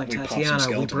 much like We popped some Tatiana, we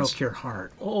skeletons. broke your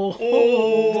heart. Oh.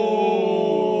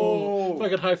 If I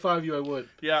could high five you, I would.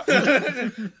 Yeah.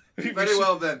 Very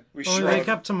well, then. We When we shrug. wake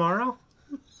up tomorrow,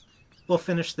 we'll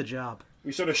finish the job.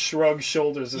 We sort of shrug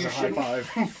shoulders as a high five.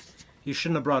 You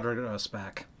shouldn't have brought us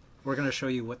back. We're going to show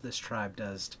you what this tribe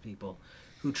does to people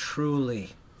who truly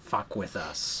fuck with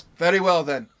us. Very well,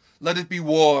 then. Let it be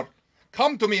war.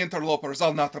 Come to me, interlopers.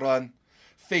 I'll not run.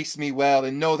 Face me well,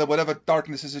 and know that whatever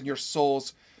darkness is in your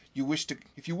souls,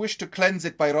 if you wish to cleanse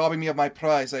it by robbing me of my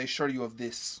prize, I assure you of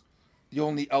this. The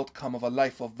only outcome of a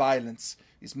life of violence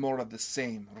is more of the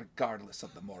same, regardless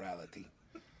of the morality.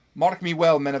 Mark me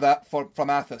well, men from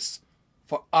Athos,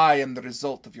 for I am the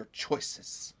result of your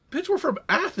choices. Bitch, we're from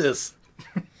Athos.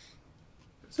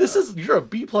 You're a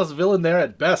B+ villain there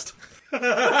at best.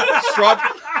 Strahd,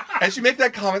 as you make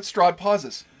that comment, Strahd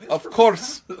pauses. Of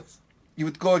course, you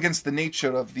would go against the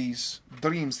nature of these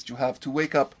dreams that you have to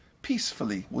wake up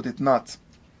peacefully, would it not?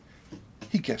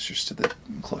 He gestures to the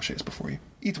clochets before you.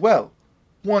 Eat well.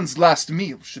 One's last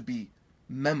meal should be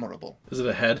memorable. Is it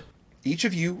a head? Each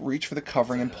of you reach for the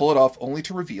covering and pull it off only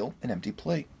to reveal an empty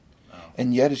plate.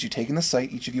 And yet, as you take in the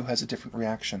sight, each of you has a different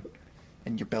reaction.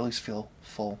 And your bellies feel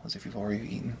full, as if you've already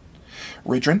eaten.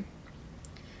 Ridrin,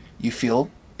 you feel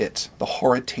it, the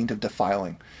horrid taint of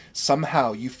defiling.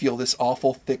 Somehow you feel this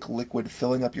awful thick liquid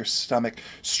filling up your stomach,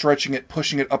 stretching it,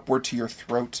 pushing it upward to your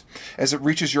throat. As it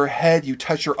reaches your head, you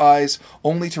touch your eyes,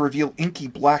 only to reveal inky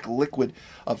black liquid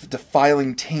of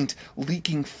defiling taint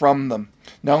leaking from them.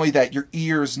 Not only that, your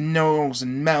ears, nose,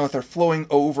 and mouth are flowing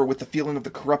over with the feeling of the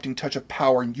corrupting touch of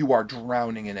power, and you are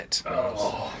drowning in it.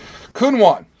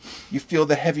 Kunwan, you feel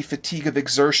the heavy fatigue of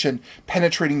exertion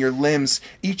penetrating your limbs,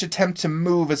 each attempt to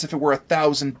move as if it were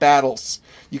 1,000 battles.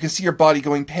 You can see your body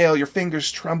going pale, your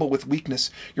fingers tremble with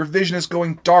weakness, your vision is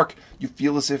going dark. You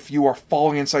feel as if you are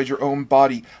falling inside your own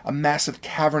body, a massive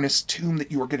cavernous tomb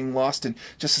that you are getting lost in,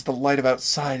 just as the light of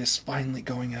outside is finally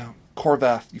going out.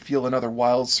 Korvath, you feel another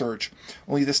wild surge,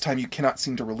 only this time you cannot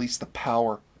seem to release the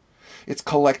power. It's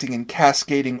collecting and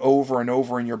cascading over and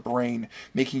over in your brain,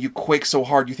 making you quake so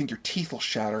hard you think your teeth will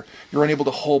shatter. You're unable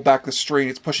to hold back the strain.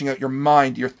 It's pushing out your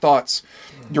mind, your thoughts,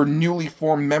 your newly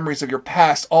formed memories of your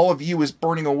past. All of you is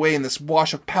burning away in this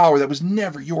wash of power that was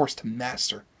never yours to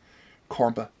master.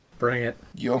 Korba, Bring it.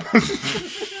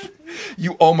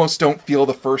 you almost don't feel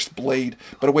the first blade,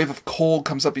 but a wave of cold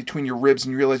comes up between your ribs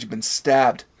and you realize you've been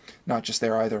stabbed. Not just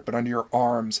there either, but under your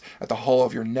arms, at the hollow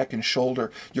of your neck and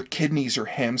shoulder, your kidneys, your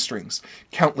hamstrings.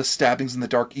 Countless stabbings in the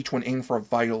dark, each one aimed for a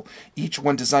vital, each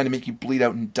one designed to make you bleed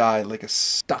out and die like a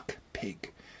stuck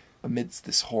pig. Amidst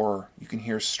this horror, you can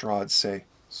hear Strahd say,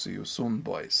 "See you soon,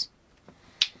 boys."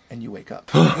 And you wake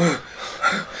up.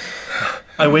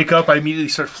 I wake up, I immediately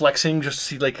start flexing just to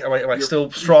see, like, am I still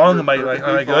strong? Am I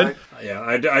good? Yeah,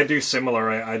 I do similar.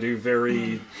 I do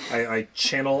very... I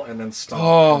channel and then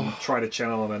stop. And try to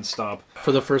channel and then stop.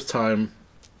 For the first time,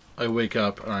 I wake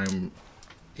up and I'm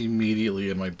immediately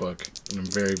in my book, and I'm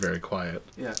very, very quiet.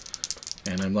 Yeah.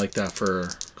 And I'm like that for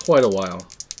quite a while.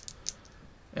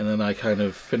 And then I kind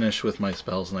of finish with my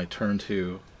spells, and I turn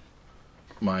to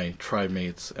my tribe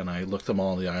mates, and I look them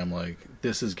all in the eye. I'm like,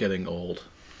 this is getting old.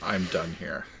 I'm done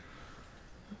here.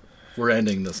 We're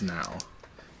ending this now.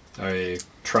 I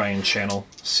try and channel,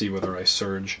 see whether I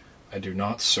surge. I do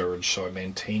not surge, so I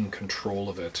maintain control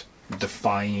of it,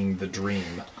 defying the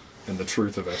dream and the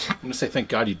truth of it. I'm going to say, thank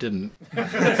God you didn't.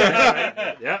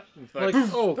 Yeah. Like,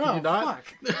 oh, can you not?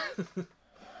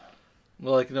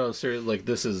 Well, like, no, seriously, like,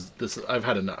 this is, I've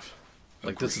had enough.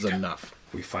 Like, this is enough.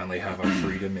 We finally have our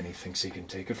freedom, and he thinks he can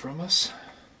take it from us?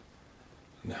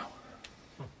 No.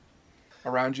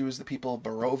 Around you is the people of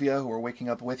Barovia who are waking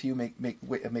up with you,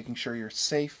 making sure you're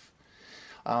safe.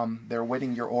 They're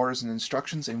awaiting your orders and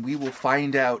instructions, and we will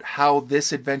find out how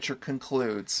this adventure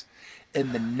concludes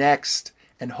in the next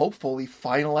and hopefully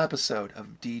final episode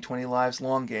of D20 Live's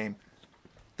long game,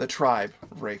 The Tribe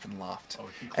of Ravenloft.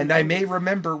 And I may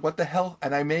remember what the hell,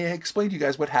 and I may explain to you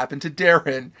guys what happened to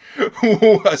Darren,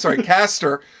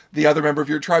 Castor, the other member of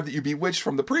your tribe that you bewitched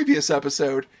from the previous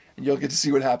episode, and you'll get to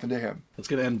see what happened to him. It's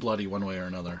going to end bloody one way or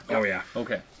another. Oh, yeah.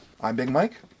 Okay. I'm Big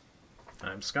Mike.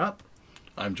 I'm Scott.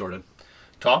 I'm Jordan.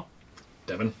 Tom?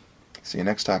 Devin? See you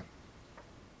next time.